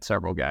last year had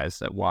several guys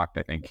that walked.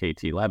 I think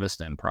KT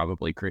Leviston,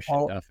 probably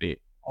Christian Duffy.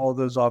 All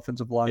those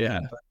offensive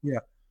linemen. Yeah.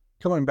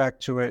 Coming back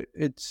to it,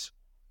 it's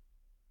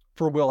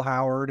for Will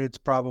Howard, it's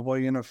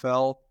probably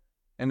NFL.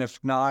 And if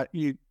not,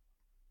 you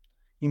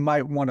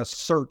might want a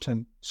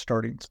certain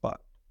starting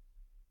spot.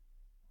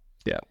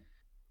 Yeah.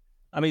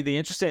 I mean,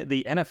 the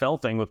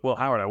NFL thing with Will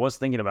Howard, I was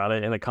thinking about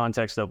it in the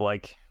context of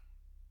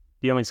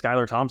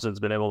Skylar Thompson's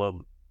been able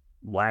to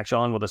latch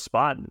on with a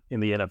spot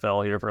in the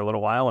NFL here for a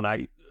little while.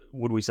 And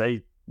would we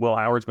say Will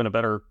Howard's been a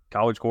better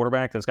college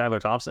quarterback than Skylar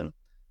Thompson?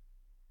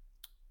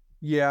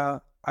 Yeah,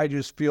 I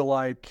just feel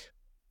like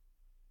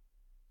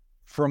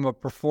from a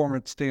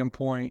performance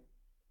standpoint,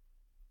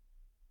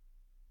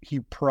 he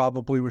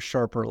probably was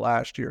sharper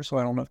last year. So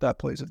I don't know if that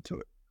plays into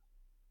it.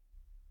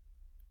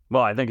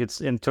 Well, I think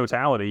it's in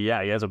totality.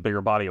 Yeah, he has a bigger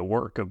body of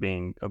work of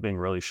being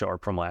really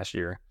sharp from last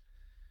year.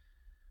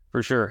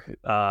 For sure.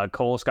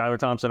 Cole, Skylar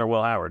Thompson, or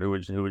Will Howard? Who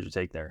would you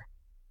take there?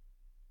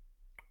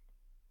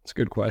 It's a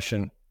good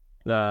question.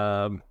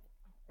 Without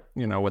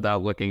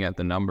looking at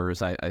the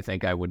numbers, I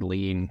think I would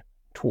lean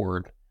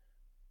toward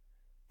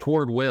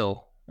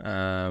Will.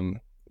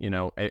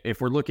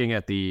 If we're looking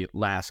at the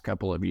last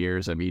couple of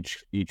years of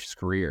each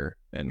career,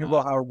 and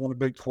Will Howard won a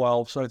Big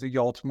 12, so I think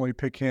you ultimately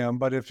pick him.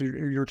 But if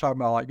you're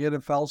talking about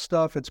NFL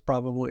stuff, it's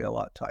probably a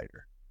lot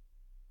tighter.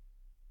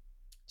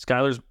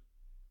 Skylar's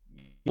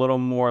a little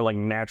more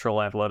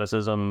natural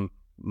athleticism,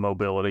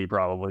 mobility,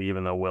 probably,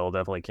 even though Will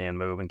definitely can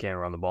move and can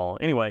run the ball.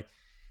 Anyway,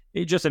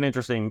 it's just an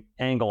interesting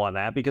angle on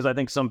that, because I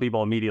think some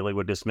people immediately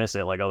would dismiss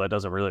it that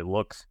doesn't really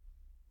look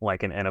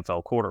like an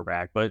NFL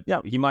quarterback. But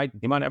yeah, he might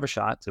have a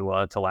shot to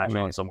latch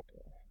on someone.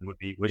 Would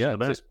be wishing the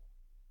best.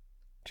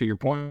 To your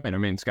point,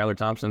 Skylar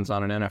Thompson's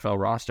on an NFL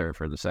roster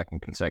for the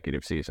second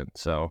consecutive season.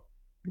 So,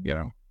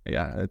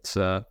 it's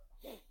I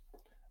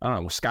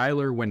don't know,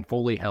 Skylar, when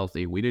fully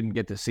healthy, we didn't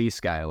get to see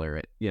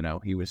Skylar.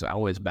 He was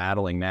always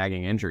battling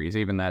nagging injuries.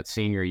 Even that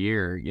senior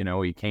year,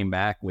 he came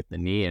back with the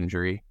knee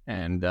injury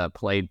and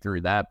played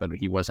through that, but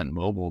he wasn't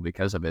mobile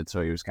because of it.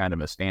 So he was kind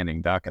of a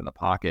standing duck in the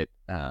pocket.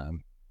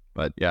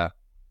 But yeah.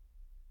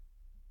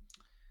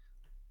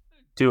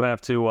 Do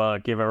have to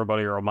give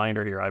everybody a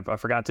reminder here. I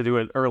forgot to do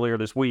it earlier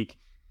this week.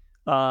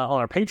 On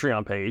our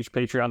Patreon page,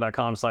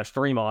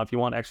 patreon.com/3ma. If you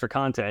want extra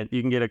content,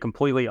 you can get a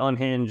completely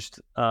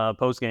unhinged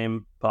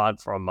post-game pod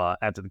from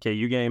after the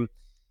KU game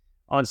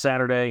on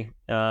Saturday,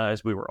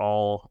 as we were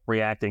all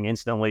reacting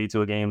instantly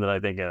to a game that I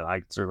think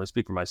I can certainly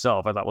speak for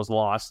myself, I thought was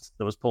lost,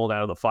 that was pulled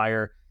out of the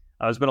fire.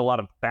 There's been a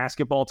lot of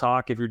basketball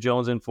talk. If you're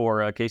jonesing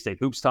for K-State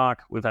Hoops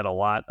talk, we've had a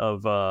lot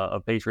of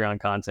Patreon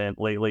content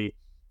lately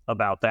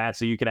about that.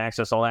 So you can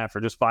access all that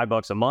for just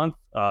 $5 a month.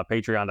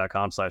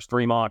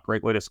 Patreon.com/3ma.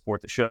 Great way to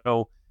support the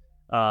show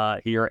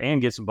here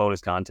and get some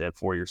bonus content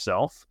for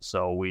yourself.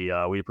 So we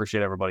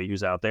appreciate everybody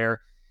who's out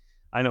there.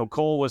 I know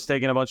Cole was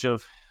taking a bunch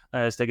of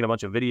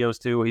videos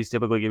too. He's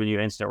typically giving you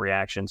instant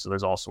reaction. So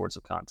there's all sorts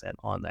of content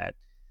on that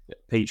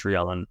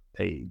Patreon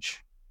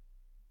page.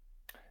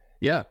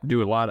 Yeah,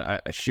 do a lot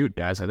of shoot,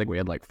 guys. I think we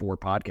had like 4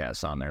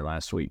 podcasts on there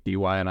last week.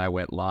 DY and I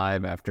went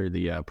live after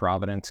the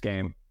Providence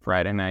game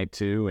Friday night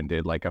too, and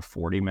did like a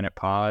 40-minute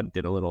pod.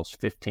 Did a little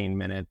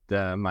 15-minute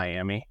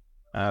Miami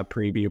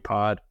preview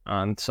pod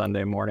on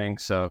Sunday morning.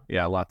 So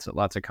yeah, lots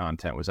of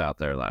content was out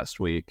there last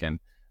week, and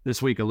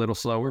this week a little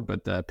slower,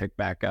 but pick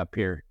back up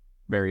here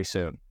very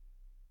soon.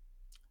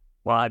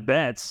 Well, I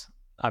bet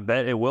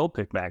it will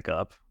pick back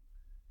up,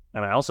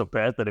 and I also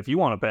bet that if you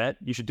want to bet,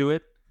 you should do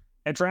it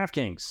at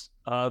DraftKings.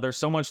 There's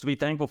so much to be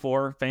thankful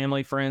for: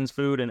 family, friends,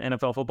 food, and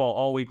NFL football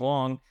all week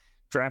long.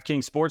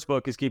 DraftKings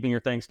Sportsbook is keeping your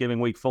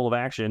Thanksgiving week full of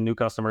action. New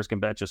customers can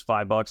bet just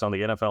 $5 on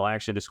the NFL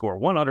action to score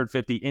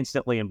 $150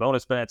 instantly in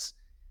bonus bets.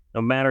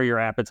 No matter your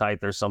appetite,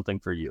 there's something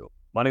for you.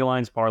 Money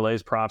lines,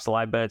 parlays, props,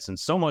 live bets, and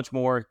so much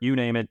more. You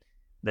name it,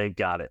 they've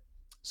got it.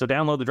 So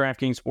download the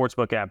DraftKings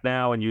Sportsbook app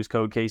now and use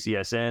code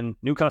KCSN.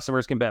 New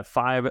customers can bet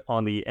 $5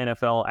 on the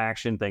NFL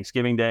action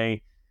Thanksgiving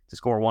Day to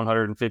score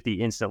 $150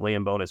 instantly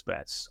in bonus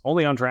bets.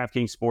 Only on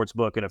DraftKings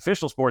Sportsbook, an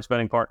official sports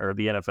betting partner of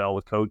the NFL,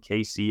 with code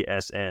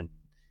KCSN.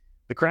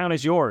 The crown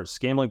is yours.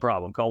 Gambling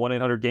problem? Call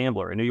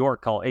 1-800-GAMBLER. In New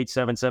York, call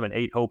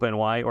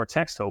 877-8-HOPE-NY or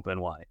text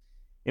HOPE-NY.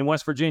 In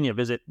West Virginia,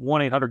 visit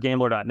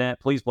 1-800-GAMBLER.net.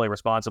 Please play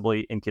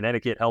responsibly. In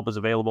Connecticut, help is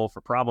available for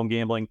problem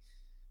gambling.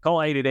 Call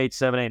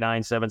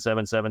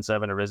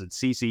 888-789-7777 or visit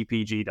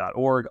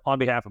ccpg.org. On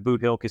behalf of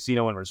Boot Hill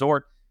Casino and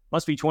Resort,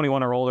 must be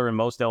 21 or older in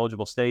most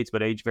eligible states,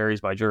 but age varies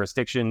by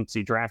jurisdiction.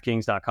 See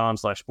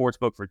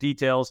DraftKings.com/sportsbook for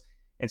details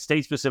and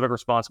state-specific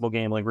responsible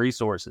gambling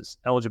resources.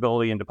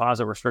 Eligibility and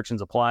deposit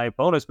restrictions apply.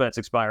 Bonus bets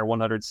expire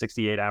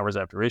 168 hours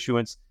after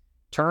issuance.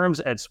 Terms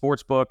at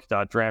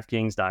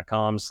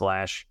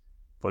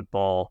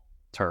sportsbook.draftkings.com/football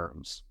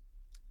terms.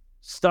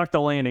 Stuck the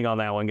landing on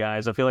that one,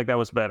 guys. I feel like that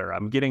was better.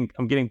 I'm getting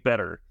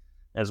better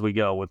as we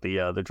go with the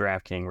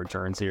DraftKings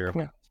returns here.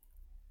 Yeah.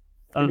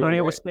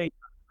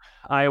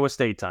 Iowa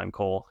State time,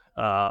 Cole.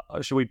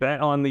 Should we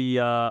bet on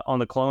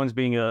the Clones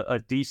being a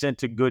decent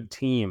to good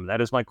team?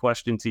 That is my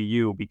question to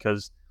you,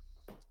 because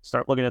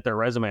start looking at their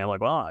resume. I'm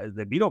like, well,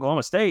 they beat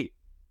Oklahoma State,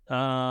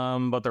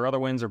 but their other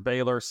wins are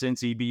Baylor,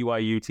 Cincy,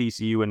 BYU,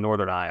 TCU, and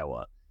Northern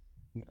Iowa.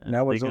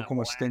 Now was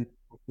Oklahoma State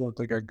looked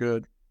like a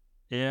good.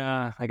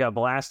 Yeah, I got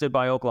blasted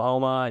by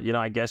Oklahoma.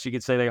 I guess you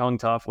could say they hung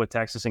tough with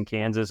Texas and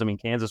Kansas. I mean,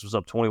 Kansas was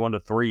up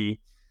 21-3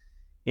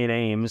 in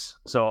Ames.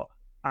 So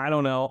I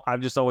don't know.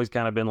 I've just always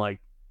kind of been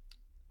like,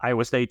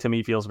 Iowa State to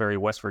me feels very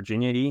West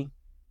Virginia-y.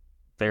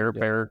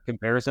 Fair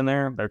comparison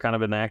there. They're kind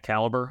of in that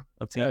caliber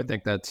of team. Yeah, I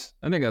think that's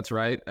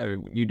right.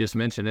 You just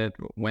mentioned it.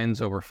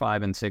 Wins over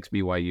 5-6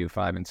 BYU,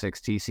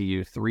 5-6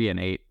 TCU,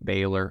 3-8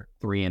 Baylor,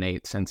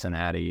 3-8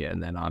 Cincinnati,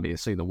 and then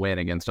obviously the win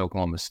against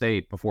Oklahoma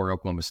State before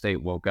Oklahoma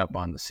State woke up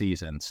on the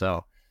season.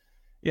 So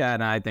yeah,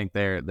 and I think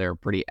they're a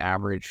pretty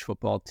average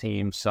football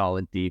team,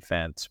 solid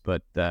defense,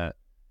 but I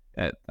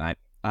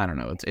don't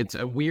know. It's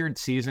a weird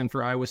season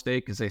for Iowa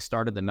State because they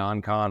started the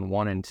non-con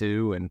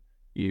 1-2, and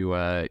you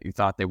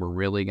thought they were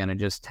really going to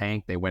just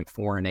tank. They went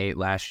 4-8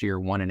 last year,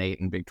 1-8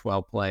 in Big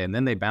 12 play, and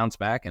then they bounced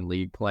back in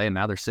league play, and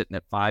now they're sitting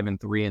at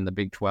 5-3 in the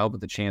Big 12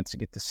 with a chance to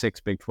get to 6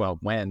 Big 12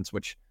 wins,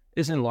 which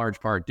is in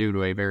large part due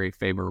to a very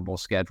favorable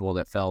schedule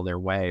that fell their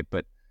way.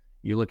 But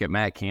you look at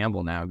Matt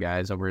Campbell now,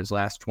 guys, over his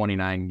last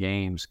 29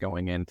 games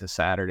going into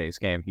Saturday's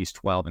game, he's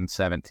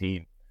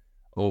 12-17.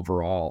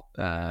 Overall,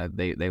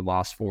 they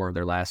lost 4 of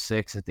their last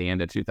 6 at the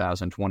end of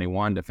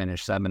 2021 to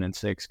finish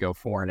 7-6, go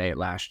 4-8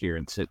 last year,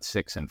 and sit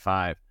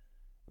 6-5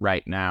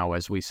 right now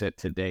as we sit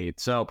to date.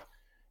 So,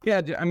 yeah,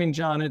 I mean,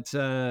 John, it's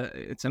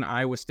an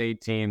Iowa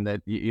State team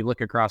that you look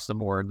across the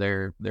board,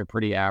 they're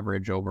pretty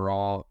average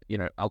overall.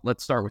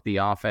 Let's start with the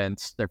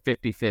offense. They're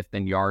 55th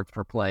in yards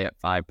per play at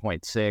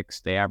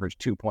 5.6. They average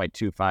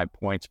 2.25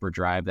 points per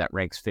drive. That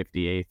ranks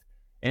 58th.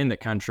 In the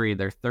country.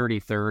 They're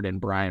 33rd in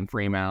Brian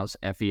Freemau's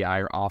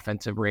FEI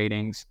offensive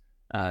ratings,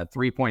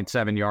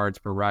 3.7 yards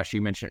per rush.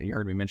 You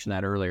heard me mention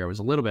that earlier. I was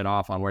a little bit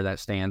off on where that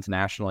stands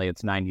nationally.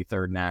 It's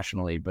 93rd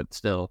nationally, but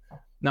still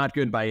not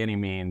good by any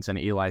means. And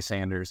Eli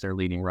Sanders, their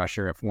leading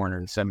rusher, at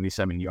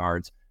 477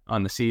 yards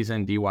on the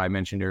season. DY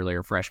mentioned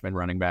earlier, freshman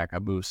running back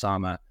Abu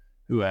Sama,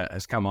 who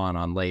has come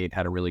on late,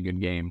 had a really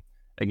good game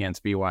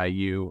against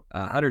BYU.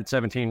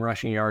 117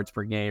 rushing yards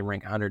per game,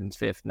 rank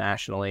 105th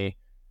nationally.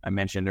 I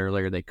mentioned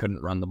earlier they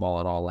couldn't run the ball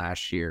at all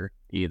last year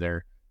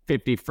either.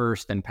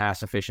 51st in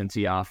pass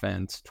efficiency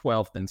offense,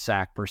 12th in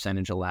sack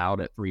percentage allowed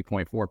at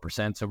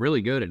 3.4%. So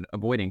really good at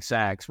avoiding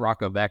sacks.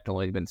 Rocco Becht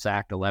only been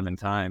sacked 11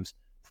 times,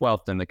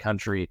 12th in the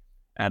country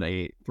at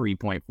a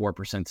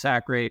 3.4%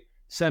 sack rate.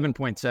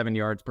 7.7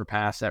 yards per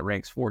pass, that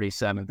ranks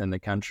 47th in the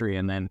country.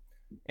 And then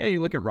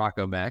you look at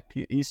Rocco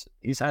Becht.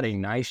 He's had a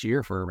nice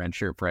year for a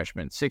redshirt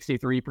freshman.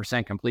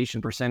 63%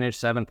 completion percentage,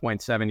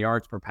 7.7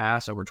 yards per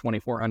pass, over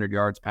 2,400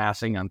 yards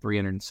passing on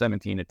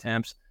 317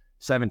 attempts,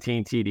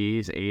 17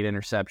 TDs, 8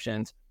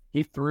 interceptions.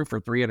 He threw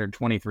for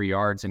 323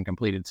 yards and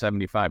completed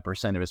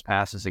 75% of his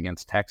passes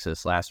against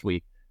Texas last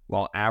week,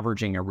 while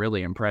averaging a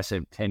really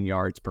impressive 10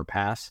 yards per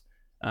pass.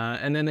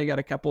 And then they got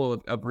a couple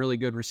of really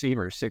good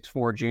receivers.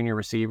 6'4" junior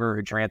receiver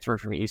who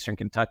transferred from Eastern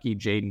Kentucky,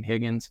 Jaden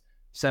Higgins,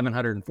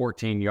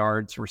 714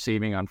 yards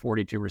receiving on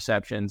 42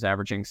 receptions,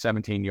 averaging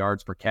 17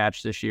 yards per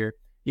catch this year.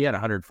 He had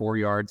 104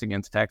 yards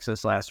against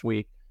Texas last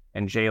week.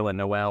 And Jalen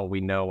Noel,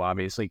 we know,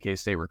 obviously,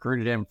 K-State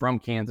recruited him from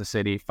Kansas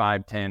City,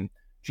 5'10",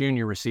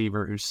 junior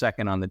receiver who's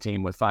second on the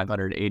team with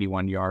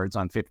 581 yards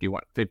on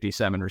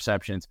 57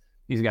 receptions.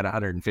 He's got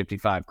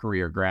 155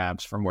 career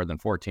grabs for more than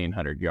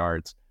 1,400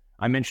 yards.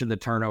 I mentioned the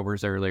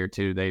turnovers earlier,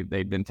 too.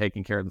 They've been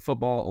taking care of the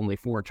football, only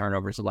 4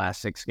 turnovers the last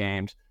 6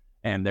 games,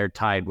 and they're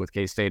tied with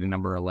K-State at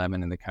number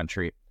 11 in the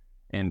country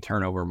in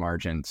turnover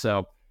margin.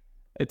 So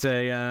it's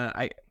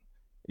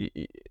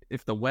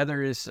if the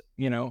weather is,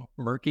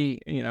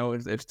 murky,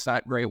 if it's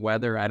not great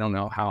weather, I don't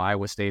know how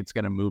Iowa State's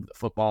going to move the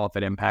football if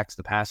it impacts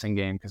the passing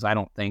game, because I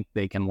don't think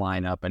they can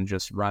line up and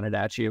just run it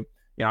at you.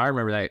 I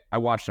remember that I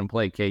watched them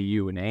play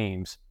KU in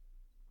Ames,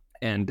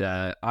 and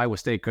Iowa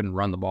State couldn't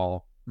run the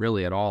ball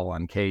really at all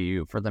on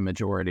KU for the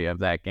majority of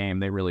that game.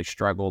 They really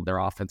struggled. Their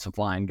offensive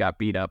line got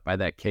beat up by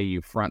that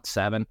KU front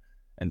 7.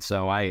 And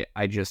so I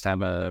just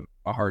have a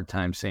hard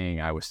time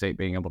seeing Iowa State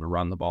being able to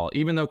run the ball,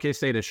 even though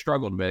K-State has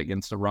struggled a bit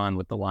against the run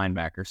with the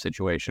linebacker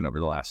situation over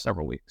the last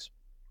several weeks.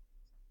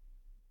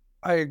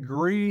 I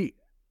agree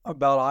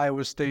about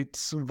Iowa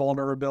State's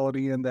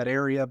vulnerability in that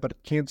area, but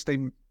Kansas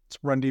State's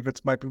run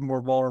defense might be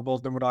more vulnerable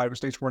than what Iowa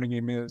State's running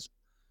game is,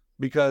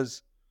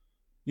 because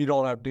you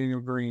don't have Daniel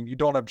Green, you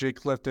don't have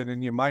Jake Clifton,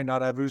 and you might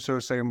not have Uso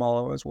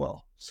Seumalo as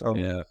well. So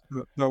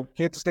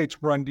Kansas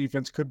State's run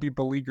defense could be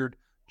beleaguered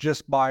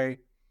just by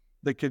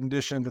the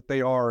condition that they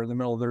are in the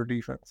middle of their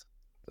defense.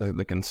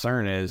 The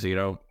concern is,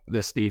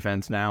 this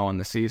defense now in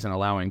the season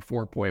allowing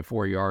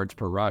 4.4 yards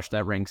per rush.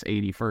 That ranks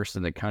 81st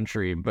in the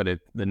country, but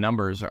the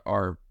numbers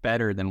are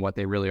better than what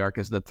they really are,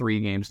 because the 3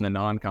 games in the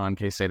non-con,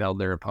 K-State held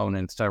their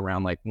opponents to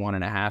around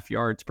 1.5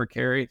 yards per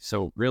carry.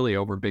 So really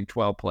over Big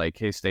 12 play,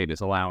 K-State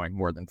is allowing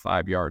more than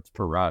 5 yards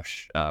per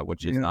rush,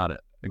 which is not a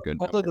good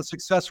number. Although the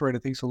success rate, I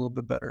think, is a little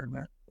bit better in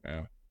there.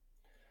 Yeah.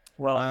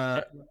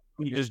 Well,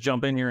 you just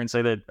jump in here and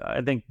say that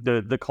I think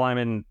the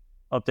Kleiman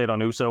update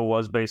on Uso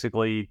was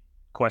basically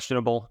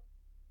questionable.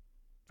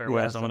 Fair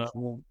way to sum it up.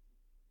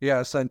 Yeah,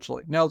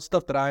 essentially. Now, the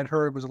stuff that I had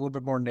heard was a little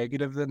bit more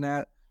negative than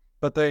that,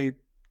 but they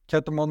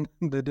kept him on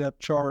the depth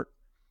chart.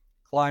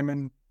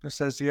 Kleiman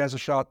says he has a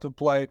shot to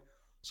play,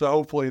 so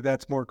hopefully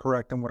that's more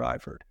correct than what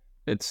I've heard.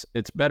 It's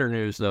better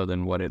news, though,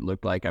 than what it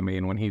looked like. I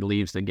mean, when he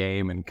leaves the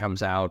game and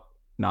comes out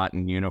not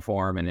in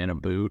uniform and in a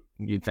boot,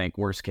 you'd think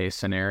worst case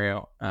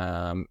scenario.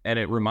 And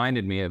it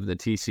reminded me of the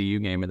TCU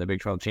game in the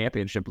Big 12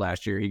 championship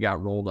last year. He got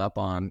rolled up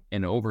on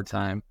in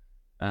overtime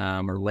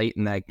or late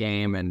in that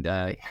game. And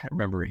I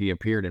remember he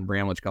appeared in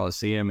Bramlage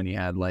Coliseum and he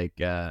had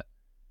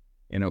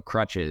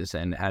crutches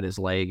and had his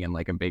leg in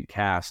a big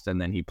cast.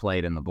 And then he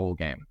played in the bowl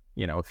game,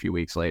 a few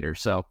weeks later.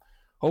 So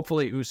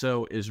hopefully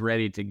Uso is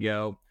ready to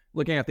go.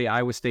 Looking at the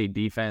Iowa State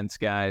defense,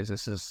 guys,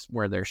 this is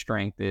where their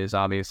strength is.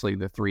 Obviously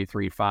the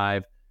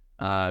 3-3-5.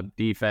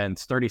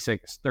 Defense,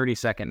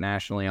 32nd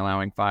nationally,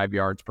 allowing 5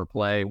 yards per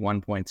play,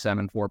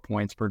 1.74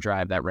 points per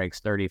drive. That ranks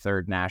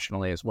 33rd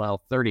nationally as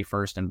well.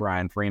 31st in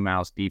Brian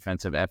Freemauth's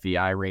defensive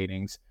FEI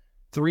ratings,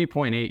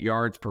 3.8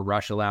 yards per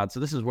rush allowed.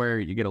 So this is where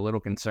you get a little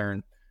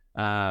concerned.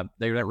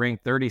 They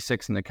ranked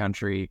 36th in the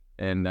country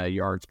in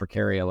yards per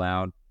carry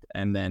allowed.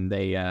 And then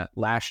they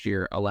last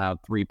year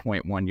allowed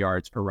 3.1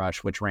 yards per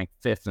rush, which ranked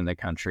 5th in the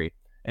country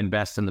and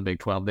best in the Big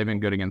 12. They've been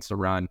good against the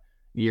run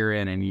year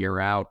in and year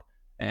out.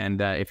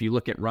 And if you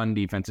look at run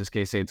defenses,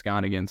 K-State's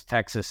gone against.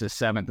 Texas is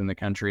 7th in the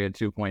country at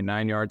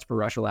 2.9 yards per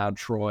rush allowed.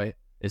 Troy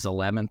is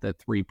 11th at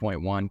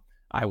 3.1.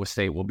 Iowa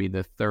State will be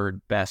the 3rd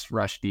best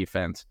rush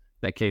defense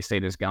that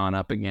K-State has gone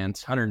up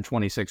against.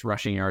 126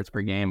 rushing yards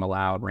per game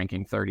allowed,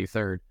 ranking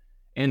 33rd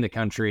in the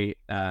country.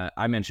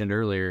 I mentioned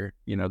earlier,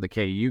 the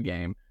KU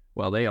game.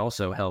 Well, they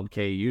also held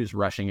KU's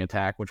rushing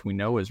attack, which we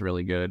know is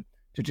really good,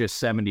 to just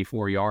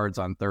 74 yards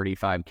on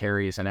 35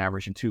 carries and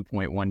averaging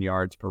 2.1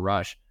 yards per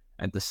rush.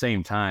 At the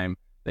same time,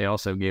 they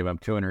also gave up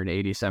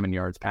 287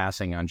 yards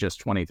passing on just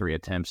 23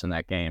 attempts in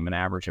that game, an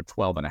average of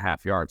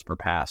 12.5 yards per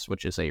pass,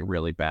 which is a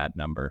really bad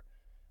number.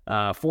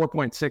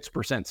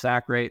 4.6%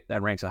 sack rate,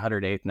 that ranks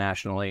 108th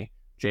nationally.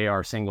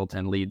 J.R.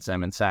 Singleton leads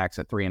them in sacks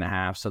at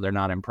 3.5, so they're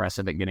not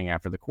impressive at getting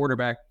after the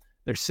quarterback.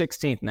 They're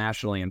 16th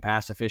nationally in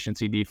pass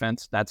efficiency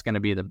defense. That's going to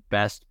be the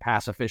best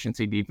pass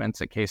efficiency defense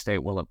that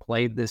K-State will have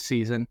played this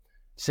season.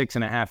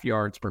 6.5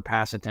 yards per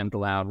pass attempt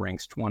allowed,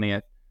 ranks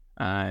 20th.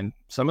 And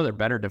some of their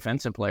better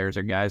defensive players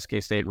are guys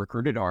K-State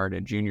recruited hard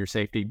at junior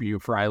safety Beau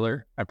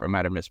Freiler. I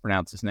might have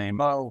mispronounced his name.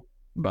 Bo.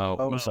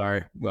 I'm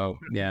sorry. Bo.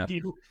 Yeah.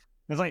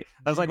 That's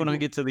like when I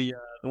get to the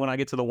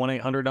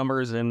 1-800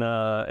 numbers in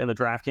the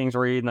DraftKings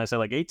read, and I say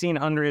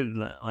 1,800.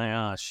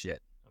 And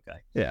shit. Okay.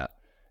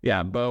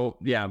 Yeah. Bo.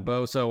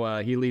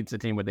 So he leads the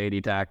team with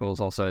 80 tackles.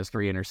 Also has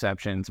 3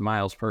 interceptions.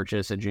 Miles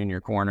Purchase, a junior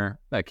corner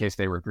that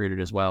K-State recruited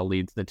as well,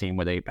 leads the team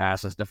with 8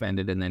 passes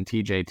defended. And then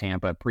TJ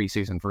Tampa,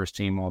 preseason first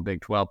team All Big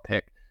 12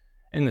 pick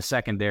in the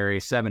secondary,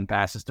 7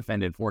 passes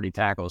defended, 40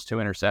 tackles, 2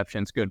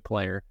 interceptions. Good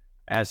player,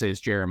 as is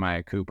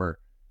Jeremiah Cooper,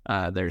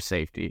 their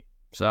safety.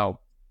 So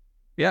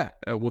Yeah.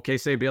 Will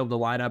K-State be able to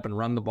line up and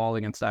run the ball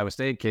against Iowa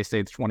State?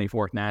 K-State's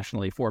 24th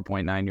nationally,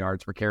 4.9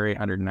 yards per carry,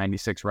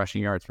 196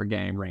 rushing yards per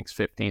game, ranks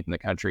 15th in the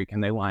country. Can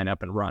they line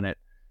up and run it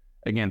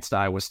against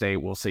Iowa State?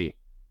 We'll see.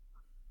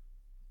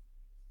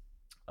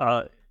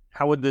 How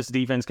would this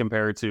defense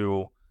compare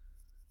to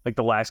like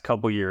the last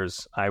couple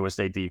years Iowa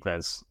State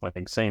defense? I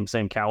think same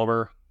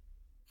caliber.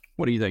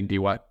 What do you think,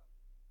 DY?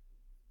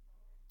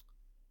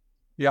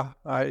 Yeah,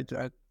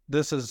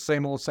 this is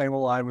same old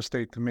Iowa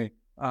State to me.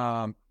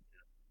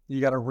 You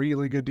got a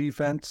really good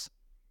defense,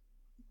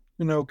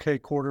 an okay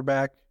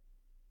quarterback,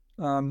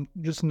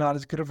 just not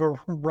as good of a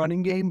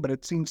running game, but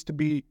it seems to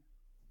be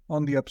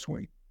on the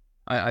upswing.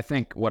 I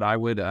think what I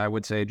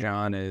would say,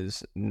 John,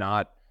 is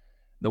not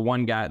the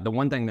one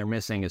thing they're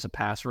missing is a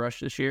pass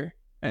rush this year.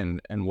 And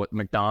what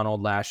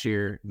McDonald last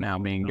year now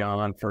being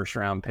gone, first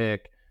round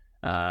pick.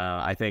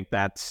 I think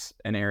that's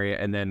an area.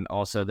 And then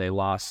also they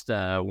lost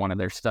one of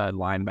their stud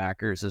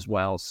linebackers as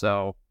well.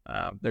 So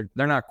they're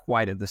not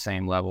quite at the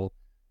same level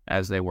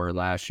as they were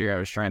last year. I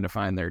was trying to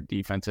find their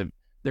defensive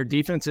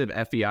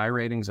FEI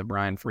ratings of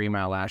Brian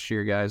Freeman last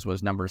year, guys,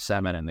 was number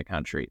 7 in the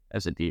country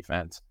as a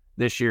defense.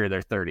 This year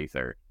they're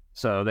 33rd.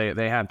 So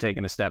they have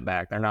taken a step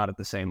back. They're not at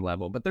the same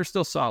level, but they're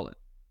still solid.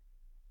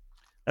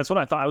 That's what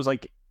I thought. I was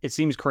like, it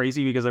seems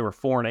crazy because they were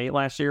 4-8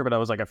 last year, but I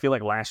was like, I feel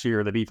like last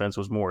year the defense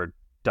was more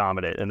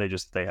dominant and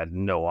they had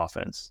no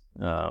offense.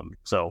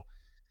 So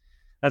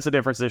that's the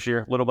difference this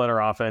year. A little better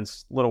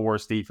offense, a little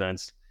worse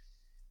defense.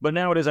 But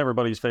now it is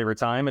everybody's favorite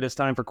time. It is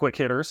time for quick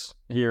hitters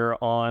here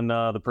on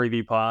the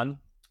preview pod.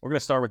 We're going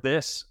to start with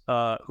this.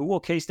 Who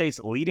will K-State's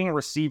leading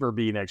receiver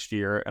be next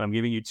year? And I'm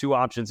giving you 2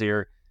 options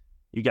here.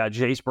 You got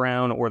Jace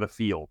Brown or the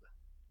field.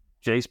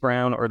 Jace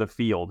Brown or the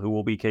field. Who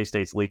will be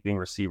K-State's leading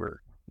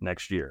receiver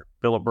next year?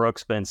 Phillip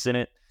Brooks, Ben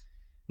Sinnott,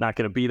 not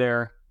going to be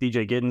there.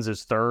 DJ Giddens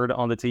is 3rd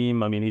on the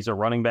team. I mean, he's a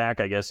running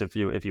back. I guess if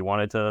you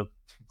wanted to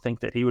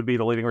think that he would be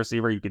the leading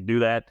receiver, you could do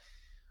that.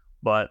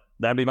 But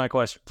that'd be my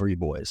question for you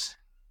boys.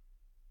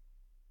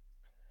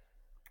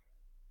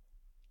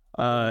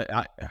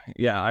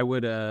 I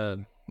would.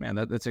 Man,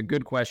 that's a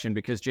good question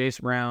because Jace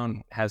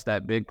Brown has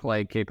that big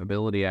play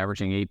capability,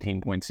 averaging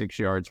 18.6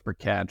 yards per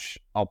catch.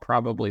 I'll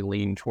probably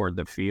lean toward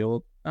the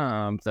field.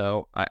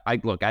 Though I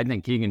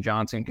think Keegan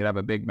Johnson could have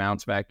a big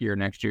bounce back year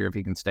next year if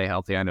he can stay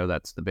healthy. I know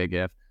that's the big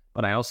if,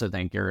 but I also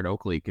think Garrett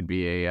Oakley could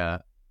be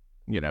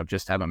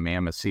just have a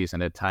mammoth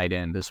season at tight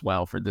end as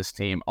well for this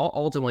team. I'll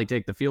ultimately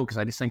take the field because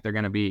I just think they're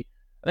going to be.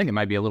 I think it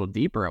might be a little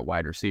deeper at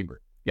wide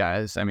receiver.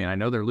 Guys, I mean, I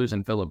know they're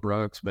losing Phillip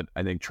Brooks, but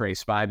I think Trey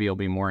Spivey will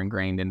be more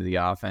ingrained into the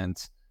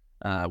offense.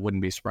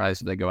 Wouldn't be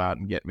surprised if they go out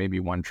and get maybe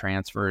one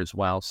transfer as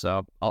well.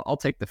 So I'll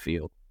take the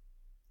field.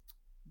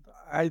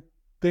 I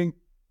think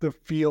the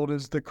field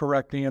is the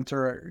correct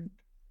answer.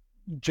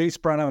 Jace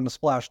Brown having to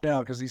splash now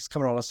because he's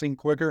coming on the scene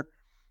quicker.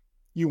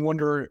 You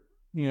wonder,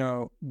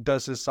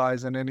 does his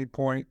size at any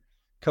point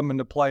come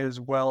into play as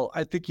well?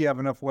 I think you have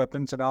enough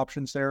weapons and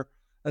options there,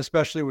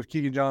 especially with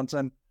Keegan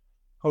Johnson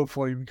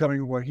hopefully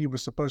becoming what he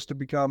was supposed to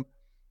become,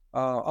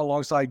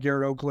 alongside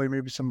Garrett Oakley,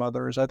 maybe some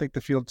others. I think the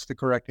field's the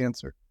correct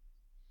answer.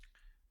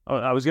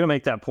 I was going to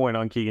make that point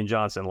on Keegan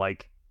Johnson.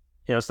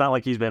 It's not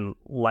like he's been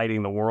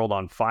lighting the world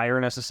on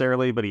fire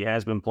necessarily, but he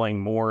has been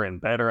playing more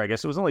and better. I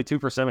guess it was only 2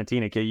 for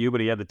 17 at KU,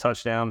 but he had the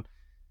touchdown.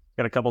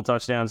 Got a couple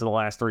touchdowns in the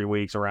last 3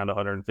 weeks, around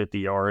 150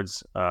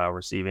 yards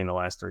receiving the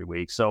last 3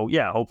 weeks. So,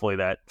 yeah, hopefully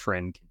that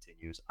trend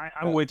continues.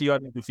 I'm with you. I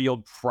think the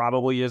field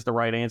probably is the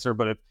right answer,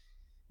 but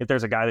if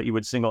there's a guy that you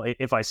would single,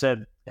 if I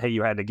said, hey,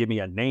 you had to give me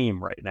a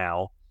name right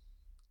now,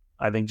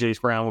 I think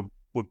Jace Brown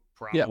would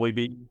probably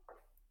be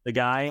the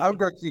guy. I would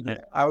go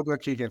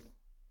Keegan.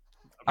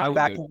 I'm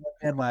back in the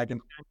bandwagon.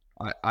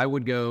 I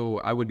would go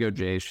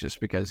Jace just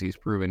because he's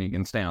proven he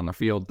can stay on the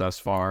field thus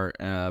far.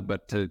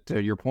 But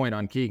to your point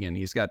on Keegan,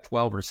 he's got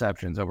 12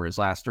 receptions over his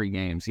last 3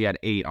 games. He had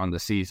 8 on the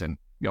season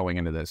going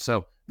into this.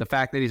 So the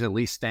fact that he's at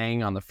least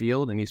staying on the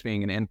field and he's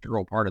being an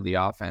integral part of the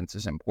offense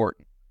is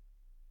important.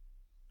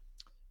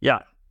 Yeah,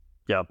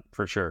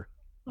 for sure.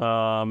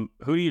 Who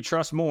do you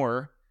trust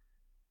more?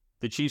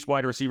 The Chiefs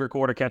wide receiver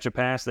core to catch a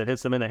pass that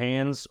hits them in the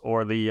hands,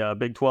 or the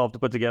Big 12 to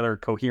put together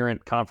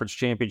coherent conference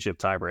championship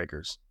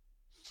tiebreakers?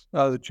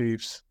 The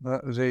Chiefs.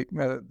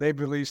 They've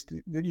released.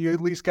 You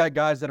at least got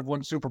guys that have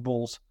won Super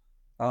Bowls.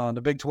 The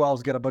Big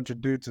 12's got a bunch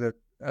of dudes that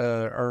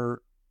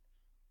are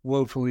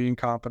woefully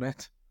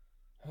incompetent.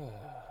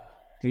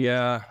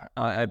 Yeah,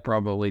 I'd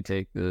probably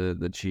take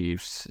the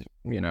Chiefs.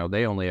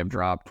 They only have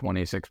dropped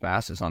 26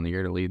 passes on the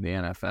year to lead the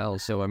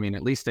NFL. So, I mean,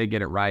 at least they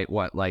get it right.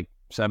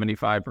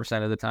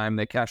 75% of the time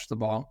they catch the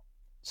ball.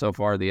 So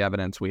far, the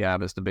evidence we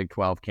have is the Big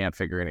 12 can't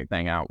figure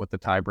anything out with the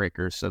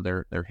tiebreakers. So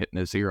they're hitting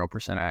a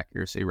 0%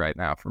 accuracy right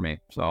now for me.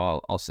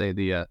 So I'll say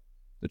the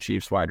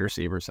Chiefs wide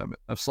receivers have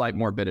a slight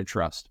more bit of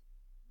trust.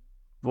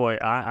 Boy,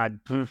 I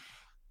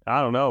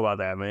don't know about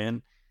that,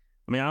 man.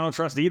 I mean, I don't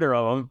trust either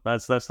of them.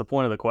 That's the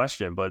point of the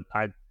question. But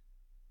what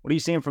are you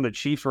seeing from the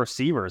Chiefs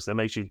receivers that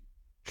makes you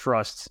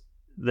trust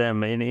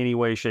them in any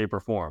way, shape, or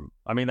form?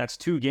 I mean, that's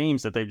 2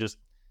 games that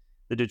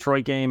the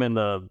Detroit game and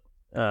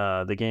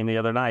the game the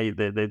other night,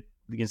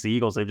 against the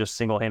Eagles, they've just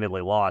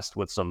single-handedly lost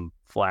with some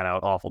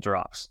flat-out awful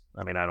drops.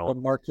 I mean, I The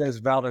don't. Marquez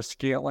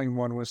Valdez-Scantling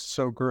one was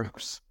so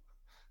gross.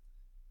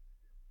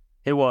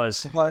 It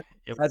was. But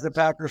as a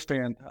Packers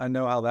fan, I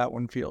know how that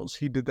one feels.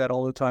 He did that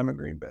all the time in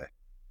Green Bay.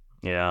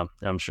 Yeah,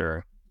 I'm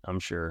sure.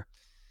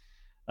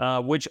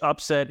 Which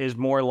upset is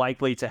more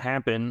likely to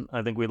happen?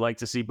 I think we'd like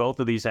to see both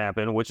of these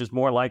happen. Which is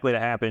more likely to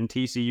happen,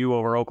 TCU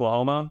over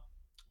Oklahoma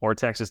or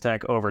Texas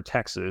Tech over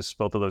Texas?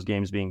 Both of those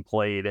games being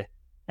played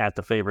at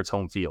the favorites'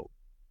 home field.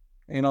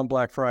 And on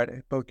Black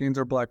Friday. Both games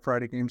are Black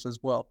Friday games as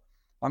well.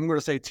 I'm going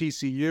to say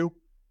TCU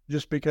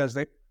just because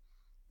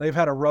they've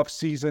had a rough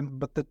season,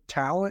 but the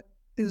talent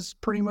is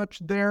pretty much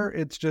there.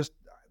 It's just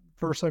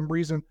for some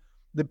reason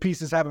the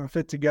pieces haven't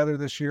fit together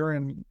this year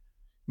and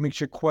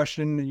makes you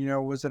question,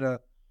 was it a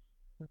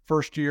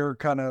first year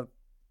kind of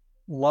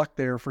luck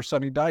there for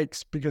Sonny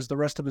Dykes, because the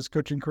rest of his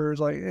coaching career is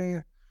like,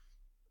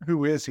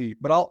 who is he?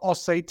 But I'll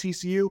say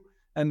TCU,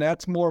 and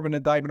that's more of an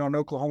indictment on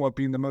Oklahoma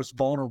being the most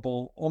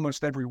vulnerable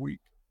almost every week.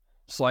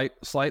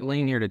 Slight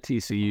lean here to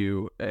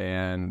TCU,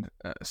 and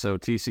so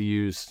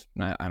TCU's,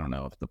 I don't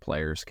know if the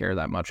players care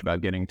that much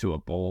about getting to a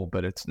bowl,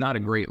 but it's not a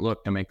great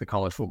look to make the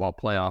college football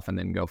playoff and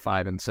then go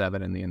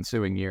 5-7 in the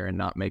ensuing year and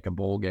not make a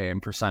bowl game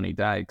for Sonny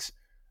Dykes.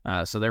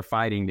 So they're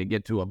fighting to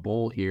get to a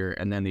bowl here.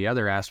 And then the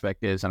other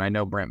aspect is, and I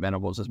know Brent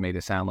Venables has made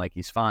it sound like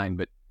he's fine,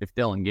 but if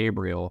Dylan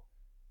Gabriel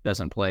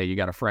doesn't play, you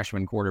got a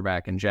freshman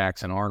quarterback in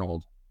Jackson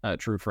Arnold,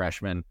 true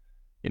freshman.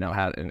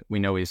 We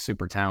know he's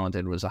super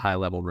talented, was a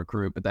high-level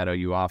recruit, but that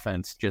OU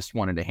offense just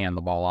wanted to hand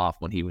the ball off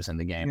when he was in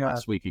the game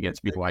last week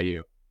against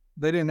BYU.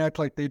 They didn't act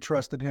like they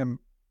trusted him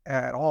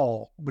at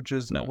all, which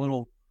is a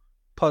little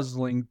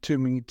puzzling to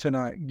me to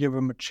not give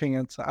him a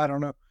chance. I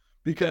don't know,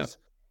 because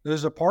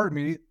there's a part of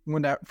me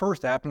when that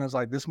first happened, I was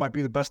like, this might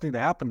be the best thing to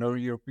happen to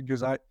OU,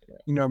 because I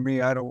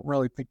don't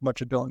really think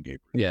much of Dylan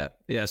Gabriel.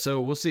 Yeah. So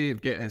we'll see.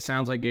 It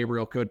sounds like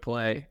Gabriel could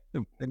play.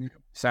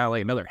 Sound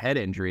like another head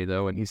injury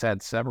though, and he's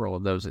had several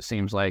of those. It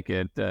seems like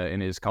it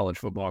in his college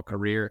football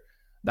career.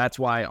 That's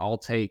why I'll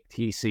take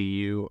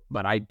TCU.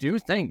 But I do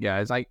think,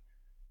 guys,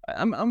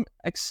 I'm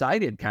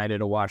excited kind of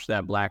to watch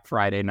that Black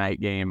Friday night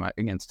game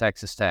against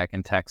Texas Tech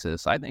in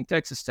Texas. I think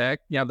Texas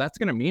Tech, that's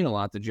going to mean a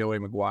lot to Joey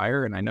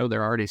McGuire, and I know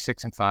they're already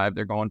 6-5.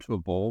 They're going to a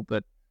bowl,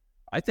 but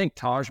I think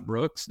Taj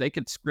Brooks, they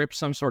could script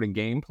some sort of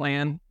game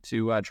plan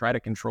to try to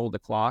control the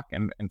clock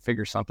and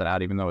figure something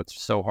out, even though it's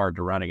so hard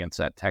to run against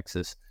that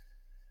Texas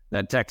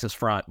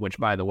front, which,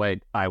 by the way,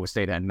 Iowa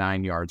State had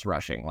 9 yards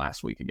rushing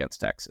last week against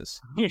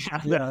Texas.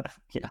 Yeah.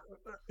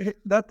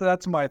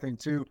 That's my thing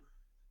too.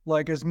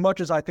 Like, as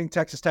much as I think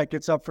Texas Tech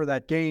gets up for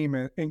that game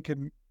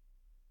and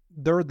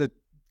they're the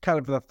kind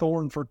of the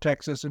thorn for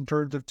Texas in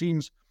terms of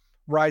teams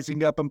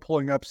rising up and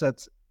pulling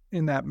upsets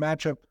in that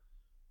matchup.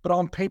 But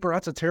on paper,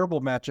 that's a terrible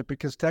matchup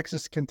because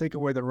Texas can take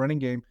away the running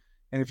game.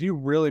 And if you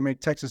really make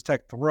Texas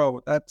Tech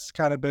throw, that's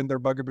kind of been their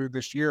bugaboo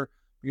this year,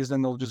 because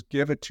then they'll just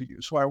give it to you.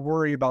 So I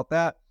worry about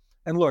that.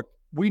 And look,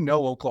 we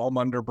know Oklahoma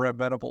under Brent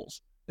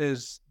Venables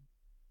is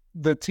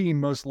the team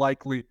most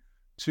likely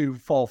to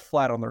fall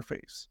flat on their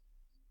face.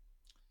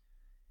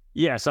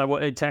 Yes,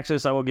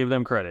 Texas, I will give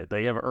them credit.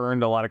 They have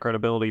earned a lot of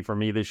credibility for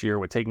me this year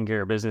with taking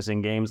care of business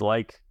in games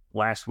like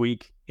last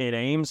week in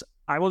Ames.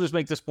 I will just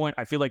make this point.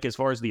 I feel like as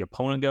far as the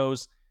opponent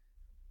goes,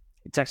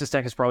 Texas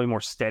Tech is probably more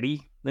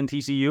steady than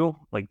TCU.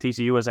 Like,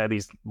 TCU has had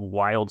these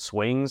wild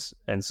swings,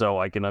 and so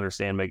I can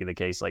understand making the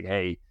case like,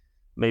 hey,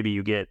 maybe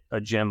you get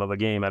a gem of a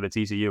game out of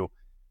TCU.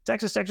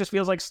 Texas Tech just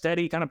feels like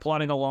steady, kind of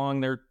plodding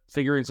along. They're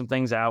figuring some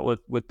things out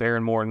with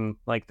Baron Morton.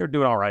 Like, they're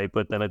doing all right,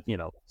 but then,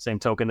 same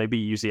token, they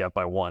beat UCF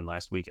by 1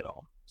 last week at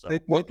home. So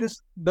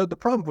the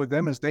problem with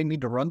them is they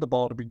need to run the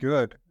ball to be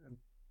good.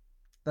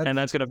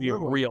 That's going to be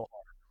real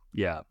hard.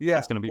 Yeah.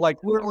 That's going to be like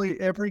literally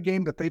every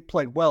game that they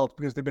played well, it's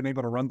because they've been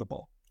able to run the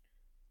ball.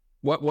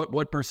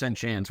 What percent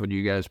chance would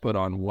you guys put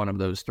on one of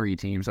those three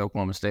teams,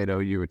 Oklahoma State,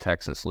 OU, or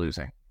Texas,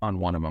 losing? On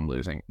one of them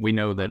losing? We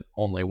know that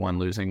only one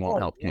losing won't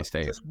help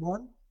K-State. Just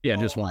one? Yeah,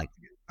 just one.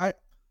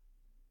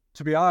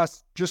 To be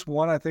honest, just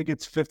one. I think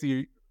it's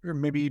 50 or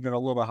maybe even a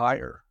little bit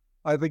higher.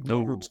 I think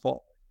the group's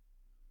fault.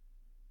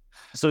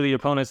 So the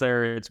opponents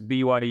there, it's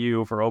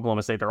BYU for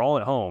Oklahoma State. They're all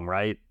at home,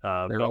 right?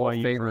 They're all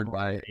favored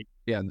by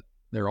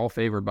they're all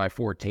favored by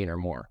 14 or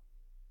more.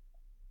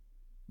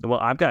 Well,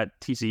 I've got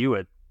TCU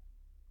at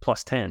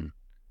 +10.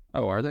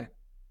 Oh, are they?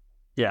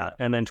 Yeah,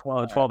 and then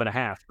 12 and a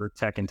half for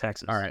Tech and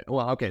Texas. All right.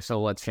 Well, okay,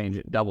 so let's change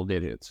it. Double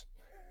digits.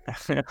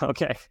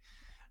 Okay.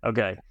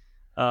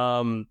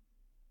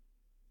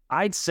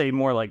 I'd say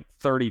more like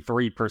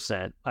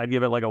 33%. I'd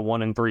give it like a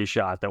 1-3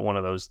 shot that one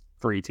of those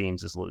three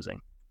teams is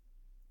losing.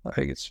 I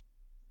think it's.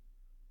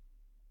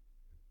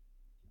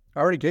 I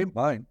already gave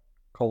mine,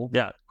 Cole.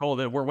 Yeah, Cole,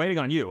 we're waiting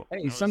on you.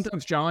 Hey,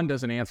 sometimes John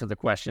doesn't answer the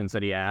questions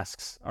that he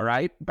asks. All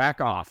right, back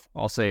off.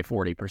 I'll say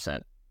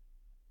 40%.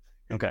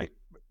 Okay.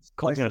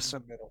 Cole's going to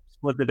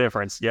split the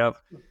difference. Yep.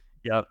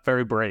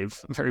 Very brave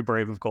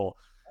of Cole.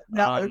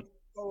 Now,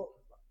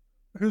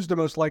 who's the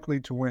most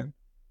likely to win?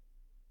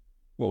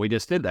 Well, we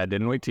just did that,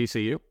 didn't we?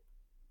 TCU?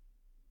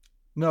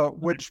 No,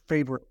 which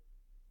favorite?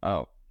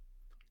 Oh.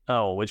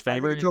 Oh, which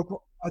favorite?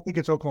 I think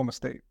it's Oklahoma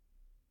State.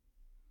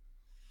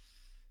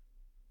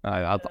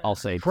 I'll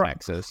say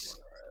Texas.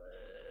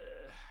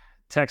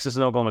 Texas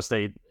and Oklahoma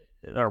State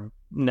are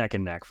neck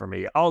and neck for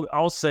me.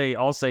 I'll say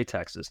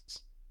Texas.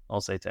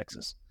 I'll say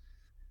Texas.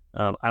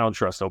 I don't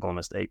trust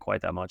Oklahoma State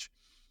quite that much.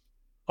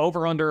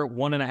 Over under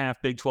 1.5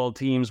 Big 12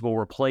 teams will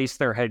replace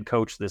their head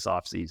coach this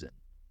offseason.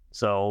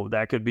 So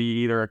that could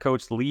be either a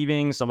coach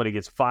leaving, somebody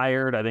gets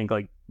fired. I think,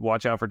 like,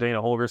 watch out for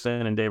Dana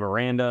Holgorsen and Dave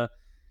Aranda.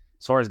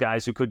 As far as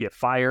guys who could get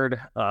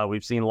fired,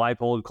 we've seen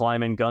Leipold,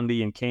 Kleiman,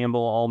 Gundy, and Campbell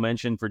all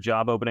mentioned for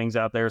job openings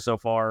out there so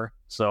far.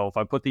 So if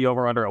I put the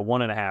over-under at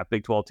 1.5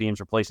 Big 12 teams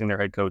replacing their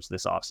head coach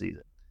this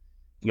offseason,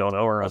 you going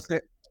over?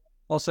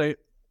 I'll say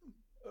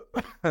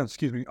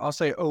excuse me, I'll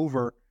say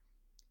over.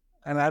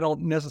 And I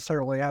don't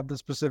necessarily have the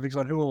specifics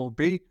on who it will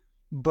be,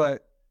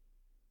 but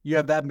you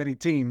have that many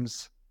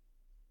teams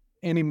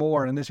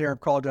anymore in this era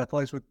of college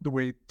athletics with the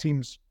way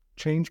teams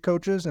change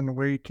coaches and the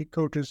way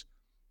coaches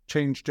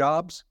change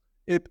jobs.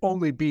 It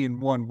only being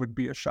one would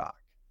be a shock.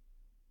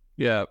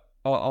 Yeah,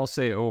 I'll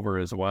say over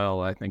as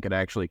well. I think it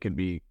actually could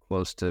be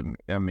close to,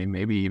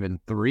 maybe even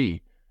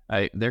 3.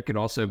 There could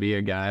also be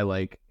a guy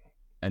like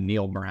a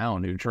Neil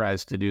Brown who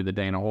tries to do the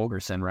Dana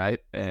Holgorsen, right?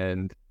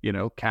 And,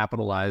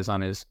 capitalize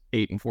on his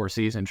 8-4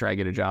 season, try to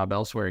get a job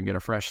elsewhere and get a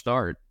fresh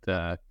start,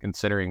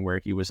 considering where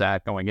he was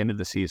at going into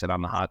the season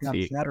on the hot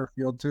seat.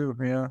 Satterfield too.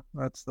 Yeah,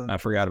 I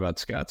forgot about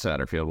Scott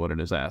Satterfield. What a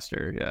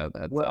disaster. Yeah.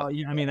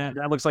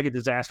 That looks like a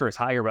disastrous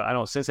hire,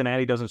 but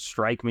Cincinnati doesn't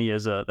strike me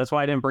as that's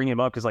why I didn't bring him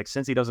up, because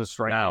Cincy doesn't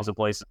strike me as a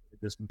place to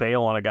just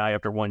bail on a guy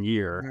after 1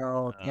 year.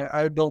 No,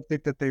 I don't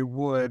think that they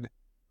would.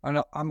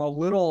 I'm a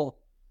little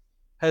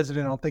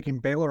hesitant on thinking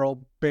Baylor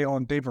will bail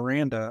on Dave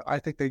Aranda. I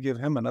think they give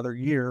him another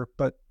year,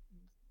 but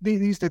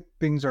these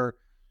things are,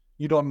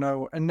 you don't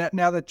know. And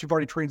now that you've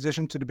already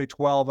transitioned to the Big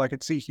 12, I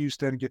could see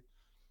Houston get,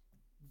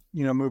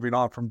 moving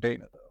on from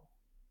Dana, though.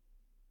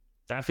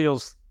 That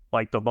feels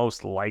like the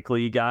most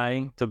likely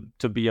guy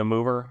to be a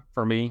mover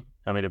for me.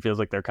 It feels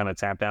like they're kind of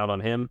tapped out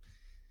on him.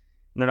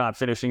 They're not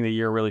finishing the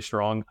year really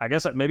strong. I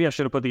guess maybe I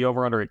should have put the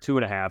over under at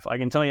 2.5. I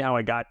can tell you how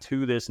I got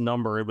to this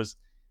number. It was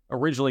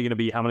originally going to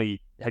be how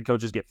many head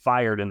coaches get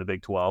fired in the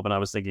Big 12, and I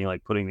was thinking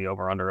like putting the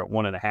over under at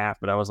 1.5,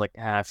 but I was like,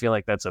 I feel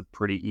like that's a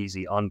pretty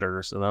easy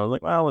under. So I was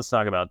like, well, let's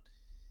talk about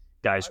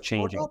guys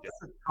changing.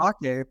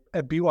 Hockey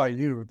at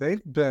BYU,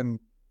 they've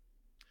been.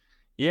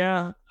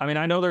 Yeah,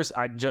 I know there's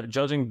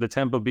judging the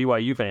temp of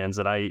BYU fans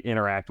that I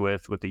interact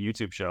with the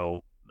YouTube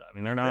show.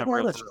 They're not.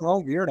 They've had a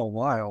strong year in a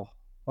while.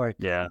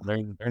 Yeah,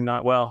 they're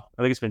not. Well,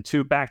 I think it's been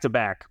 2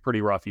 back-to-back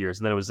pretty rough years,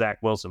 and then it was Zach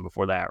Wilson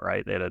before that,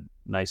 right? They had a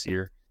nice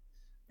year.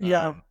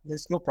 Yeah, they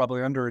still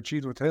probably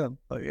underachieved with him,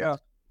 but yeah.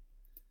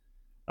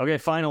 Okay,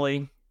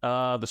 finally,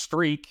 the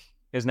streak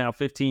is now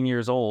 15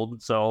 years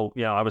old. So,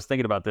 I was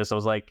thinking about this. I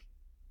was like,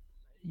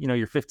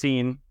 you're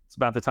 15. It's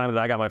about the time that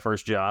I got my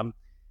first job.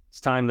 It's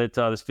time that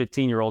this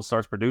 15-year-old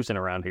starts producing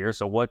around here.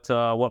 So what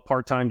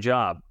part-time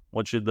job?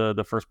 What should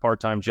the first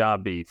part-time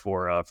job be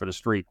for the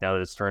streak now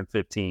that it's turned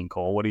 15,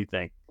 Cole? What do you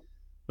think?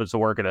 Puts to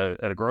work at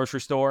a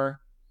grocery store?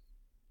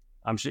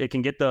 I'm sure it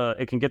can get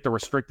the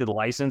restricted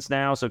license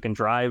now, so it can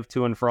drive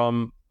to and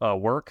from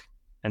work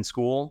and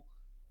school.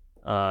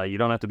 You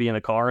don't have to be in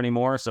the car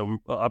anymore, so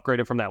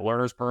upgraded from that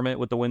learner's permit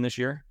with the win this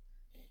year.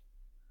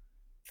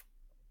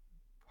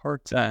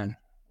 Part-time.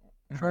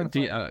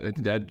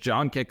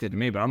 John kicked it to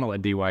me, but I'm gonna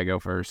let DY go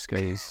first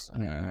because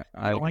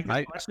I don't like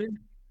this question.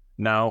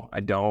 No, I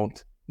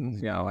don't.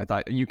 I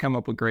thought you come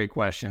up with great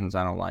questions.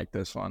 I don't like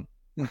this one.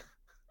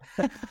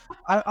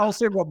 I'll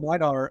say what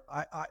mine are.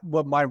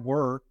 What mine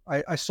were.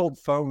 I sold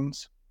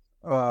phones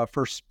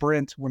for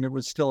Sprint when it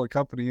was still a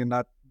company and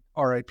not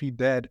RIP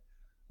dead.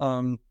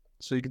 So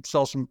you could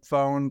sell some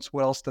phones.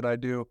 What else did I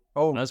do?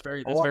 Oh, that's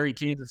very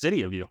Kansas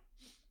City of you.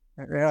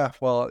 Yeah,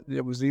 well,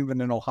 it was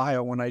even in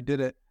Ohio when I did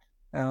it.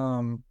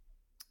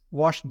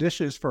 Wash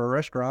dishes for a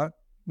restaurant.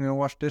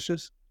 Wash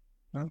dishes.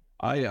 Huh?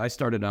 I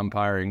started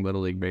umpiring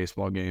Little League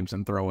baseball games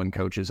and throwing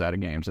coaches out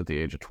of games at the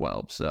age of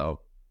 12. So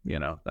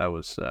that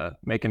was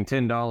making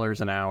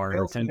 $10 an hour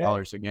or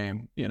 $10 a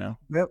game. Yep,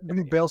 we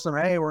need bail some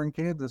hay. We're in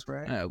Kansas,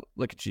 right?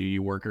 Look at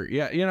you worker.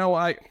 Yeah,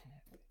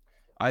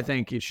 I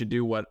think the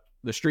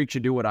streak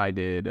should do what I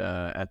did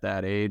at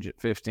that age at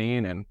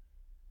 15 and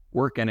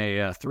work in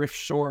a thrift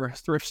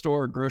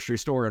store, grocery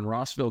store in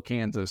Rossville,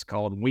 Kansas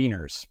called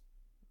Wieners.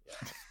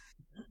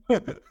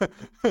 Did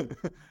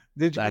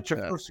you get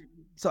your first?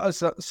 So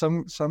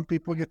some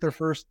people get their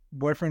first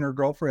boyfriend or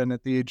girlfriend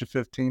at the age of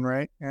 15,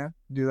 right? Yeah,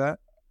 do that.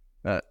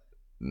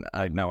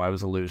 I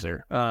was a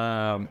loser.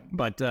 Fun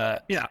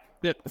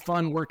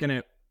working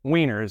at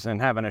Wieners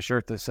and having a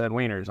shirt that said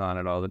Wieners on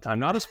it all the time.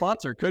 Not a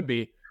sponsor, could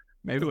be.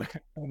 Maybe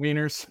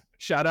Wieners.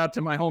 Shout out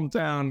to my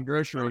hometown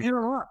grocery.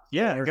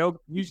 Yeah, go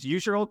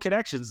use your old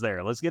connections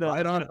there. Let's get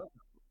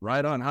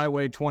right on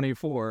Highway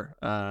 24.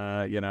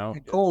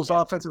 Cole's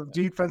offensive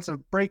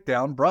defensive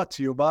breakdown brought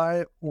to you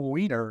by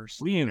Wieners.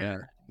 Yeah,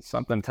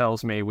 something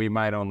tells me we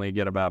might only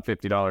get about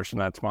 $50 from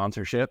that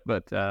sponsorship,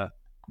 but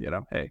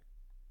hey.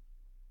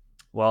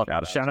 Well,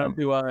 shout out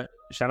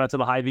to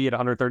the Hy-Vee at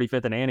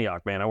 135th and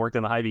Antioch, man. I worked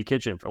in the Hy-Vee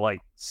kitchen for like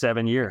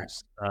 7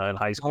 years in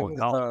high school and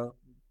college.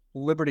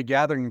 Liberty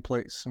Gathering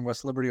Place in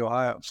West Liberty,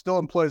 Ohio. Still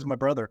employs my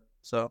brother,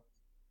 so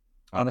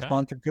on a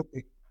sponsored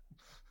cookie.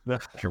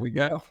 Here we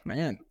go,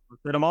 man.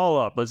 Set them all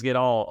up. Let's get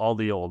all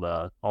the old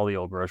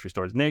grocery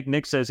stores.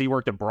 Nick says he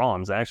worked at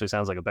Braum's. That actually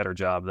sounds like a better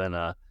job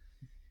than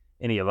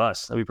any of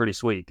us. That'd be pretty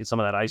sweet. Get some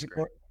of that ice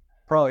cream.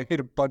 Probably hit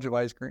a bunch of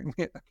ice cream.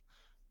 Yeah.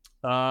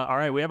 All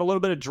right, we have a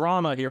little bit of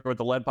drama here with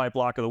the lead pipe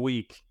block of the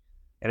week,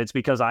 and it's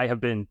because I have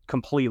been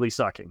completely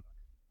sucking.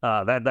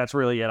 That's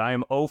really it. I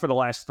am 0 for the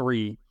last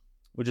 3,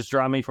 which has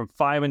dropped me from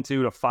 5-2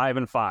 to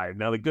 5-5.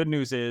 Now the good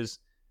news is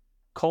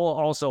Cole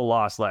also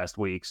lost last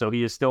week, so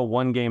he is still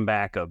 1 game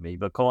back of me.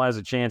 But Cole has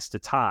a chance to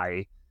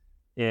tie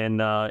in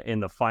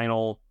the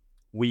final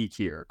week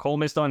here. Cole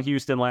missed on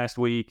Houston last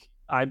week.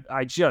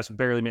 I just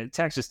barely made it.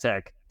 Texas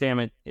Tech. Damn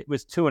it! It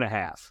was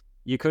 2.5.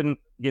 You couldn't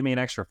give me an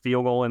extra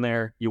field goal in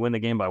there. You win the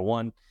game by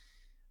 1.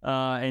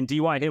 And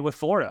DY hit with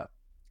Florida,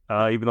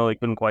 even though they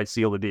couldn't quite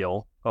seal the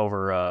deal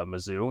over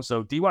Mizzou.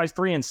 So DY's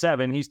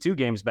 3-7. He's 2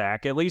 games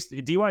back. At least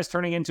DY's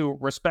turning into a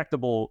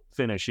respectable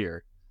finish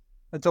here.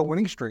 That's a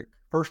winning streak.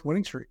 First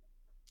winning streak.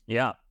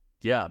 Yeah.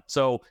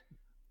 So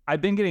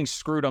I've been getting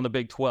screwed on the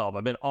Big 12.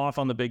 I've been off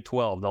on the Big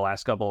 12 the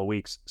last couple of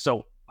weeks.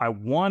 So I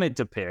wanted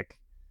to pick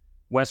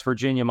West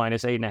Virginia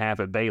minus 8.5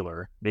 at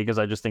Baylor because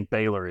I just think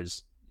Baylor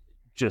is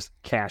just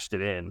cashed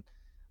it in.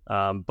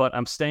 But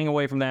I'm staying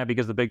away from that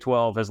because the Big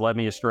 12 has led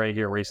me astray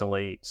here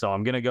recently. So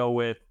I'm going to go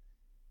with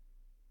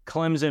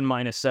Clemson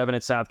minus 7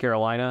 at South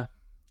Carolina.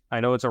 I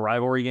know it's a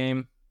rivalry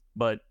game,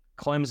 but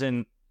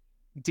Clemson,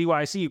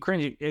 DYC, you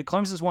cringe.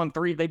 Clemson's won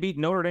 3. They beat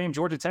Notre Dame,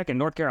 Georgia Tech, and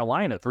North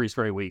Carolina 3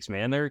 straight weeks,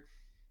 man. They're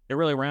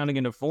really rounding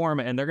into form,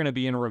 and they're going to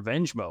be in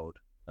revenge mode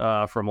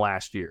from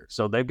last year.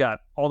 So they've got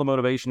all the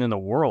motivation in the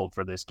world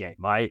for this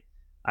game.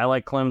 I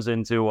like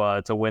Clemson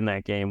to win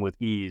that game with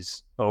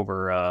ease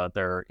over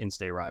their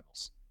in-state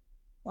rivals.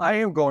 I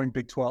am going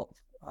Big 12.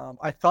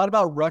 I thought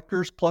about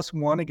Rutgers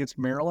 +1 against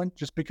Maryland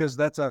just because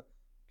that's a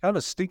kind of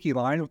a stinky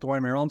line with the way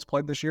Maryland's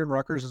played this year, and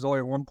Rutgers is only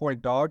a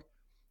 1-point dog.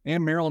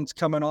 And Maryland's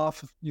coming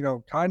off,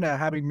 kind of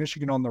having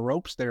Michigan on the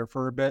ropes there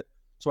for a bit.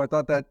 So I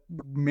thought that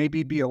would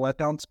maybe be a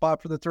letdown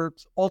spot for the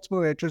Terps.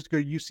 Ultimately, I just go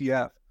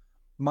UCF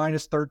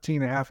minus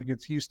 13.5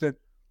 against Houston.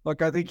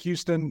 Look, I think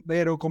Houston, they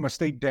had Oklahoma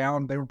State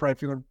down. They were probably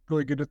feeling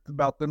really good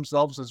about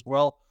themselves as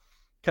well.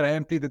 Kind of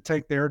empty the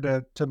tank there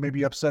to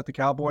maybe upset the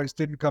Cowboys.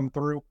 Didn't come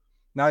through.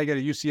 Now you got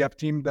a UCF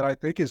team that I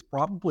think is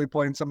probably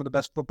playing some of the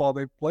best football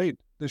they've played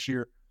this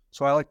year.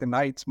 So I like the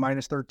Knights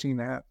minus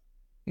 13.5.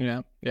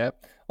 Yeah.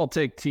 I'll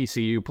take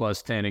TCU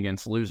 +10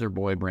 against loser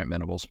boy Brent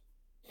Venables.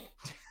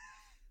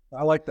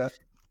 I like that.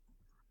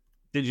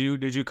 Did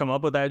you come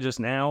up with that just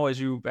now as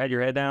you had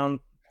your head down,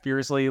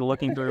 furiously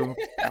looking through?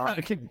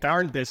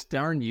 darn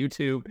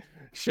YouTube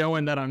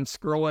showing that I'm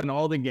scrolling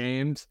all the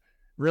games,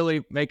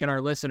 really making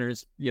our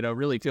listeners,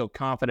 really feel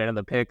confident in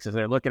the picks as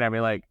they're looking at me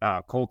like,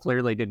 Cole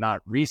clearly did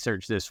not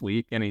research this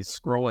week, and he's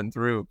scrolling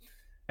through.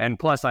 And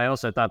plus, I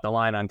also thought the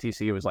line on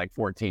TCU was like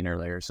 14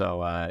 earlier,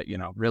 so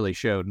really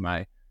showed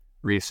my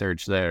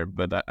research there.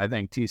 But I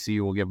think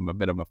TCU will give them a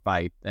bit of a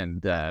fight,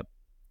 and that's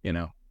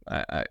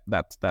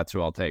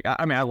who I'll take.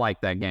 I mean, I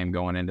like that game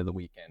going into the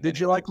weekend. Did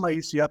you like my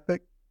UCF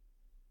pick?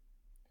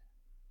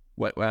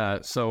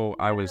 What? So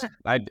I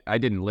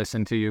didn't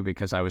listen to you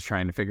because I was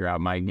trying to figure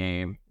out my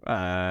game.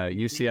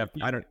 UCF.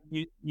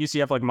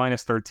 UCF like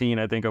minus 13,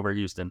 I think, over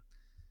Houston.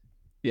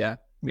 Yeah.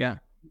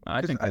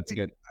 I think that's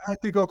good. I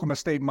think Oklahoma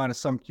State minus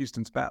some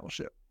Houston's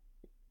battleship.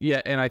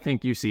 Yeah, and I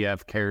think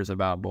UCF cares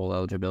about bowl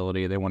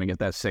eligibility. They want to get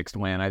that 6th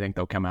win. I think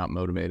they'll come out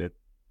motivated.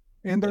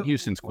 And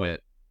Houston's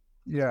quit.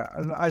 Yeah,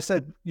 and I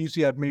said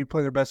UCF maybe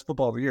play their best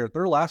football of the year.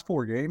 Their last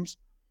 4 games,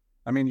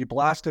 I mean, you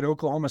blasted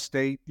Oklahoma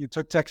State, you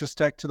took Texas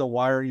Tech to the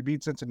wire, you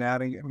beat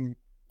Cincinnati. I mean,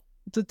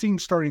 it's a team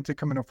starting to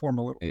come into form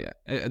a little.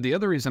 Yeah. The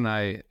other reason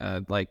I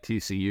like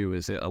TCU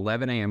is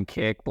 11 a.m.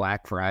 kick,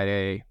 Black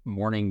Friday,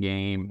 morning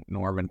game.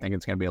 Norman, I think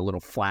it's going to be a little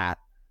flat.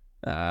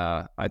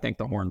 I think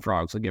the Horned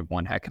Frogs will give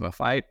one heck of a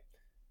fight.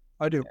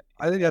 I do.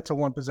 I think that's a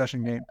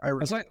 1-possession game.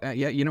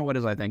 You know what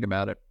as I think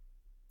about it?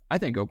 I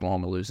think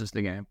Oklahoma loses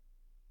the game.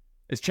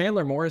 Is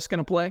Chandler Morris going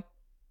to play?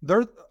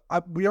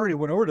 We already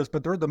went over this,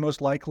 but they're the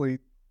most likely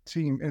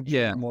team. I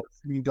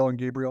mean, Dylan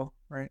Gabriel,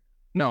 right?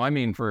 No, I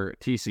mean for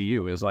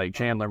TCU, is like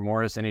Chandler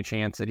Morris any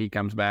chance that he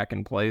comes back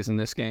and plays in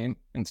this game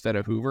instead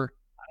of Hoover?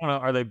 I don't know.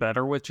 Are they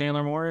better with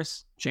Chandler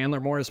Morris? Chandler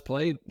Morris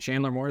played.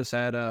 Chandler Morris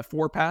had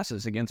 4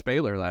 passes against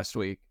Baylor last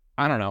week.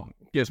 I don't know.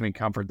 Gives me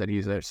comfort that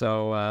he's there.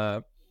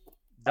 So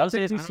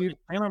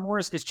Chandler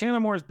Morris, is Chandler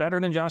Morris better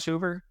than Josh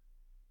Hoover?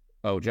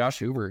 Oh, Josh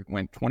Hoover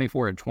went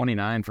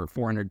 24-29 for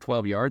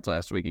 412 yards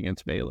last week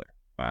against Baylor.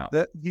 Wow.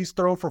 He's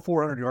thrown for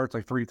 400 yards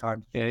like 3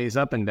 times. Yeah, he's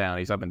up and down.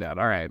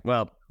 All right.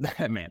 Well,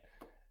 man,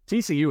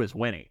 TCU is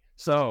winning.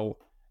 So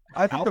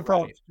I think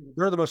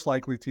they're the most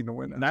likely team to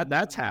win.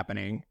 That's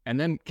happening. And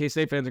then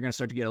K-State fans are going to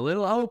start to get a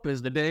little hope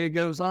as the day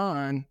goes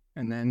on.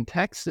 And then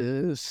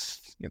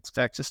Texas gets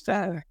Texas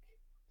Tech.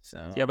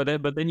 So yeah,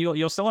 but then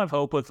you'll still have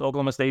hope with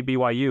Oklahoma State,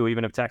 BYU,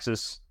 even if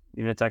Texas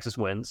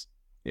wins.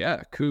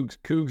 yeah,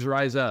 Cougs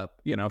rise up,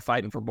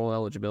 fighting for bowl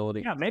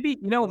eligibility. Yeah, maybe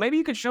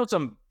you could show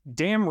some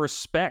damn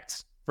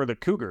respect for the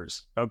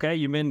Cougars. Okay,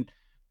 you've been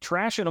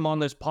trashing them on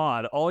this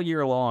pod all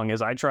year long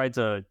as I tried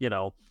to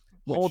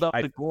hold up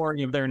the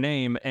glory of their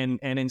name, and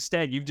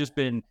instead you've just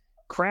been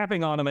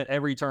crapping on them at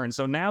every turn.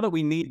 So now that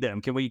we need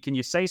them, can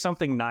you say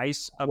something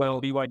nice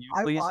about BYU,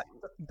 please?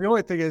 The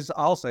only thing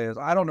I'll say is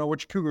I don't know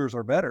which Cougars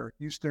are better,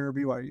 Houston or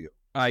BYU.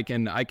 I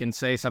can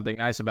say something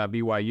nice about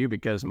BYU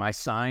because my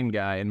sign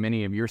guy and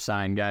many of your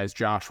sign guys,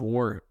 Josh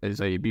War, is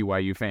a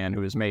BYU fan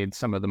who has made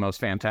some of the most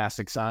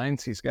fantastic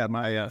signs. He's got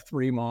my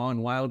 3 Maw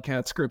and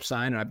Wildcat script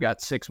sign, and I've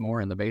got 6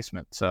 more in the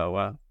basement.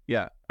 So,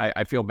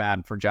 I feel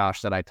bad for Josh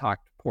that I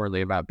talked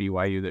poorly about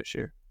BYU this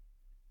year.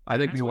 I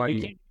think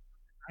BYU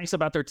nice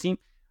about their team.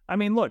 I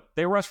mean, look,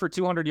 they rushed for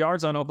 200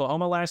 yards on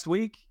Oklahoma last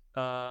week.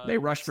 They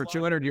rushed for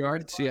 200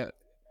 yards. Yeah.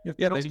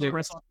 Yeah, they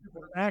rushed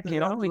back.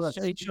 That's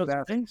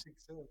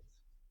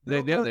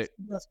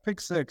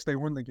pick 6. They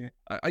win the game.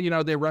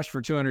 They rushed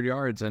for 200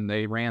 yards and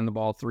they ran the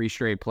ball 3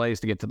 straight plays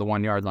to get to the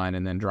 1 yard line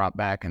and then dropped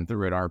back and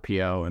threw it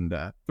RPO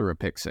and threw a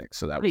pick 6.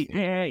 So that was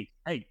hey,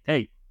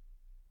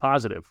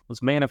 positive.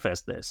 Let's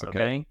manifest this,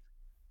 okay?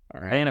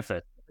 All right.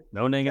 Manifest.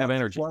 No negative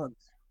energy.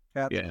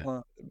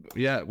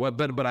 Yeah. Well,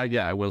 but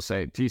I will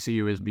say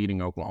TCU is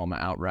beating Oklahoma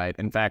outright.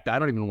 In fact, I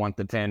don't even want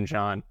the 10,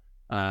 John.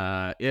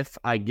 If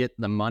I get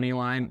the money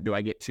line, do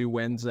I get 2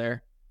 wins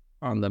there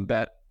on the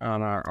bet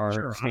on our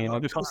sure,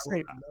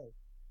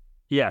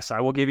 Yes,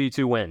 I will give you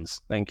 2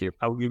 wins. Thank you.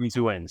 I will give you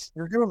 2 wins.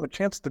 You're giving them a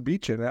chance to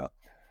beat you now.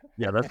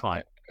 Yeah, that's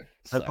fine.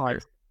 That's fine.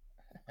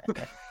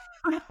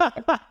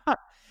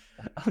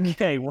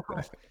 Okay, well,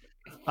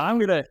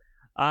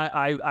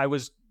 I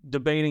was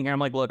debating here. I'm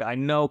like, look, I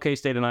know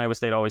K-State and Iowa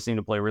State always seem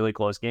to play really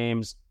close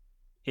games.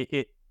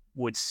 It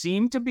would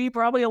seem to be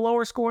probably a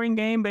lower scoring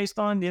game based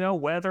on,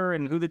 weather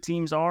and who the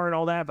teams are and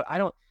all that. But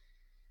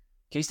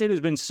K-State has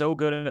been so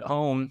good at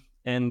home,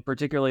 and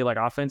particularly like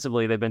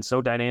offensively, they've been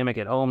so dynamic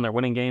at home. They're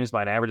winning games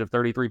by an average of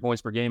 33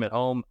 points per game at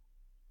home.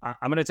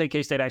 I'm going to take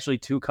K-State actually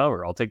to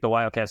cover. I'll take the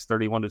Wildcats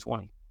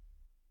 31-20.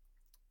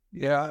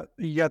 Yeah,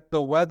 yet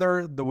the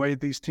weather, the way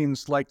these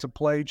teams like to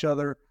play each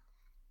other,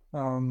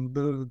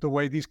 the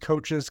way these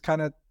coaches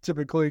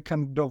typically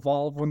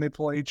devolve when they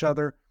play each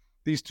other,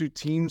 these two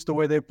teams, the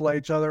way they play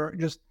each other,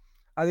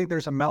 I think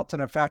there's a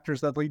mountain of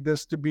factors that lead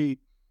this to be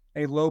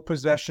a low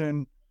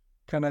possession,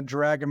 kind of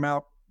drag them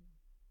out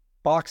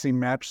boxing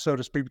match, so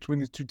to speak, between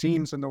these two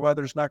teams, and the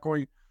weather's not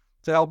going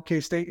to help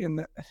K-State in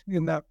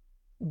that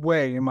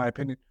way, in my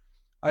opinion.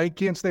 I think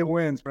Kansas State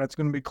wins, but it's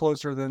going to be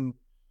closer than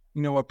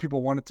what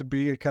people want it to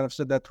be. I kind of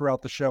said that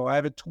throughout the show. I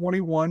have it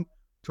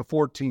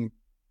 21-14.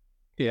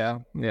 Yeah.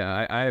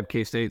 I have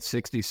K-State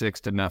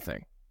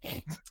 66-0.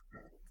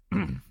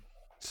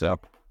 So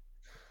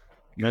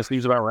that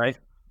seems about right.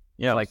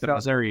 Yeah, like the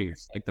Missouri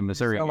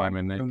game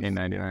in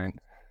 1999.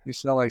 You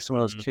sound like some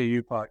of those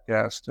KU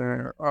podcasts.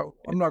 I'm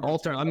not.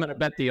 I'm going to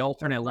bet the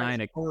alternate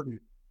line.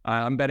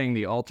 I'm betting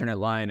the alternate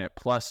line at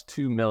plus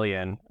 2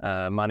 million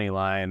money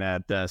line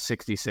at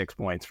 66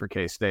 points for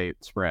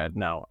K-State spread.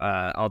 No,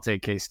 I'll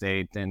take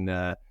K-State,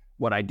 and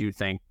what I do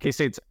think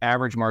K-State's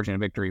average margin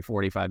of victory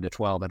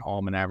 45-12 at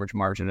home, and average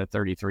margin at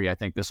 33. I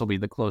think this will be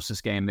the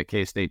closest game that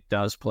K-State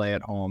does play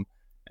at home.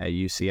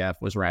 UCF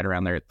was right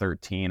around there at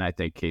 13. I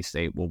think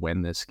K-State will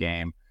win this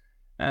game.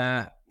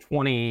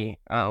 20.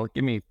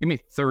 Give me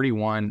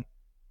 31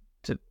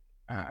 to.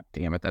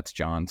 Damn it, that's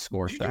John's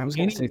score. I was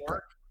going to say.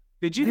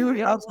 Did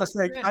you? I was going to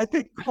say. I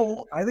think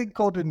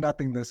Cole did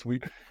nothing this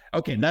week.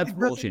 Okay, that's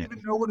bullshit. He doesn't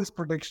even know what his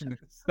prediction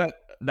is.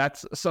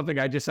 That's something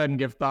I just hadn't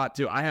give thought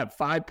to. I have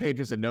 5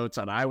 pages of notes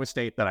on Iowa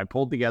State that I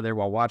pulled together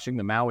while watching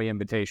the Maui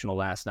Invitational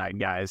last night,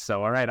 guys.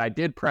 So, all right, I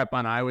did prep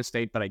on Iowa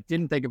State, but I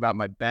didn't think about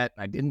my bet.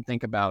 I didn't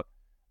think about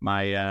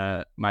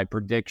my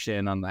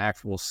prediction on the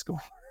actual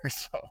score.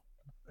 So,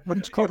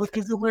 which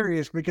is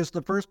hilarious because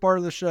the first part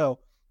of the show,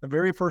 the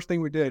very first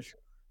thing we did,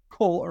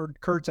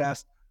 Kurt's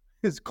asked,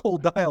 "Is Cole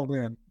dialed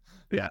in?"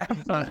 Yeah.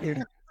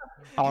 The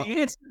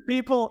answer,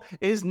 people,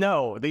 is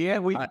no.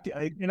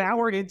 An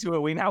hour into it,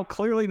 we now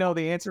clearly know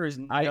the answer is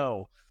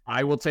no.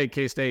 I will take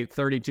K-State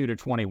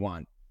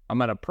 32-21. I'm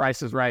going to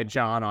Price is Right,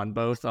 John, on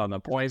both on the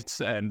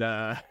points, and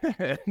I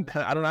don't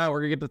know how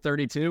we're going to get to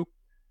 32,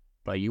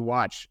 but you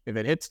watch. If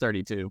it hits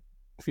 32,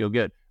 feel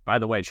good. By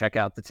the way, check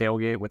out the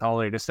tailgate with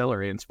Holiday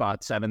Distillery in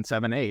spot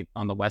 778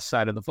 on the west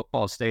side of the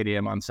football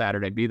stadium on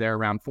Saturday. Be there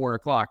around 4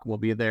 o'clock. We'll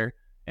be there,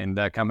 and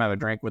come have a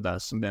drink with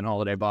us. Some Ben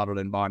Holiday bottled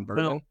in Bond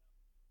bourbon.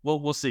 Well,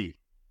 we'll see.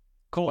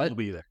 Cole will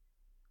be there.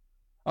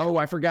 Oh,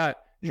 I forgot.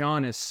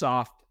 John is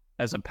soft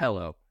as a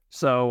pillow,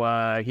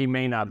 so he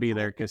may not be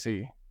there because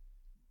he.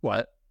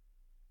 What?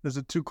 Is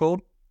it too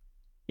cold?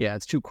 Yeah,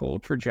 it's too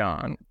cold for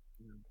John.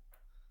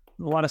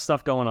 A lot of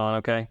stuff going on.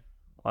 Okay.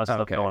 A lot of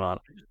stuff going on.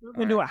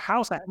 I'm into a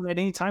house. I haven't had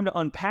any time to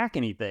unpack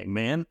anything,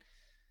 man.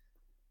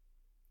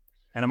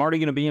 And I'm already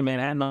going to be in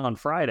Manhattan on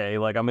Friday.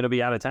 Like, I'm going to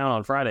be out of town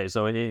on Friday.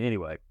 So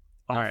anyway,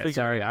 All right,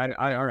 sorry.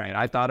 All right.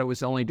 I thought it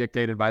was only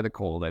dictated by the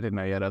cold. I didn't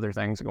know you had other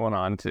things going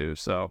on too.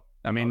 So,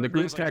 I mean, the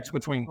group text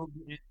between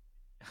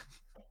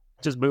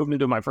just moved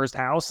into my first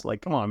house.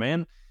 Like, come on,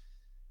 man.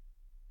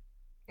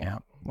 Yeah.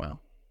 Well,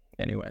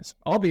 anyways,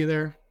 I'll be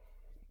there.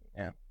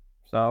 Yeah.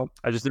 So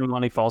I just didn't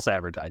want any false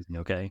advertising.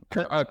 Okay.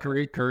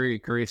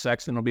 Curry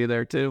Sexton will be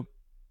there too.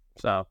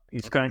 So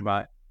he's coming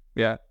by.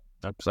 Yeah.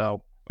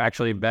 So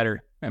actually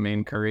better. I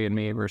mean, Curry and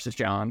me versus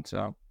John.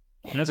 So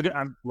that's a good.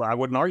 I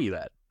wouldn't argue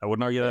that. I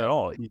wouldn't argue that at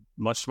all. He's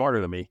much smarter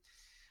than me.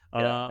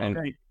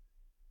 Okay.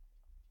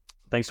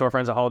 Thanks to our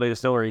friends at Holiday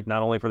Distillery,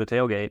 not only for the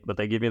tailgate, but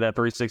they give you that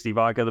 360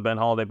 vodka, the Ben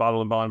Holiday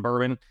Bottled and Bond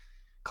Bourbon.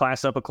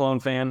 Class up a Clone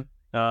fan.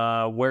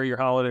 Wear your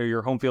holiday or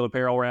your home field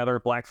apparel, rather.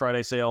 Black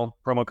Friday sale.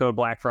 Promo code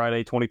Black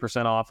Friday,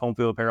 20% off.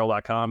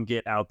 Homefieldapparel.com.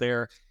 Get out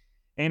there.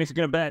 And if you're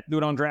going to bet, do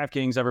it on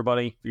DraftKings,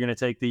 everybody. If you're going to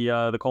take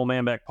the Cole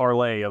Manbeck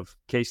parlay of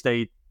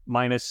K-State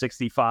minus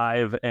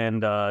 65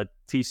 and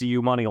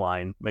TCU money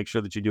line, make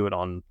sure that you do it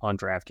on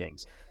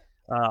DraftKings.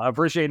 I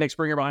appreciate Nick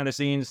Springer behind the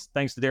scenes.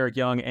 Thanks to Derek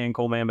Young and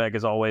Cole Manbeck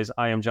as always.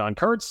 I am John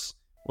Kurtz.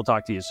 We'll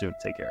talk to you soon.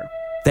 Take care.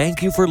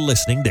 Thank you for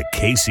listening to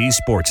KC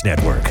Sports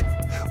Network.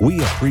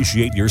 We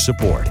appreciate your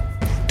support.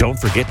 Don't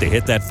forget to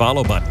hit that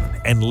follow button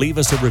and leave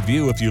us a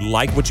review if you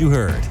like what you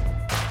heard.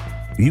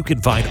 You can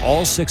find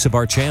all 6 of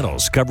our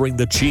channels covering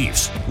the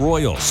Chiefs,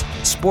 Royals,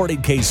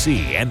 Sporting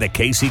KC, and the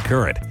KC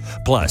Current,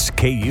 plus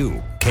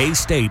KU,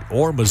 K-State,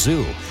 or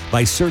Mizzou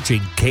by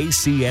searching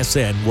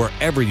KCSN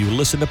wherever you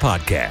listen to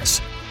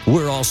podcasts.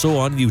 We're also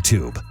on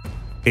YouTube.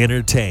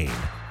 Entertain,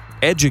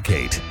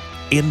 educate,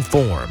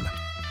 inform.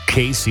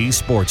 KC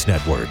Sports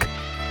Network.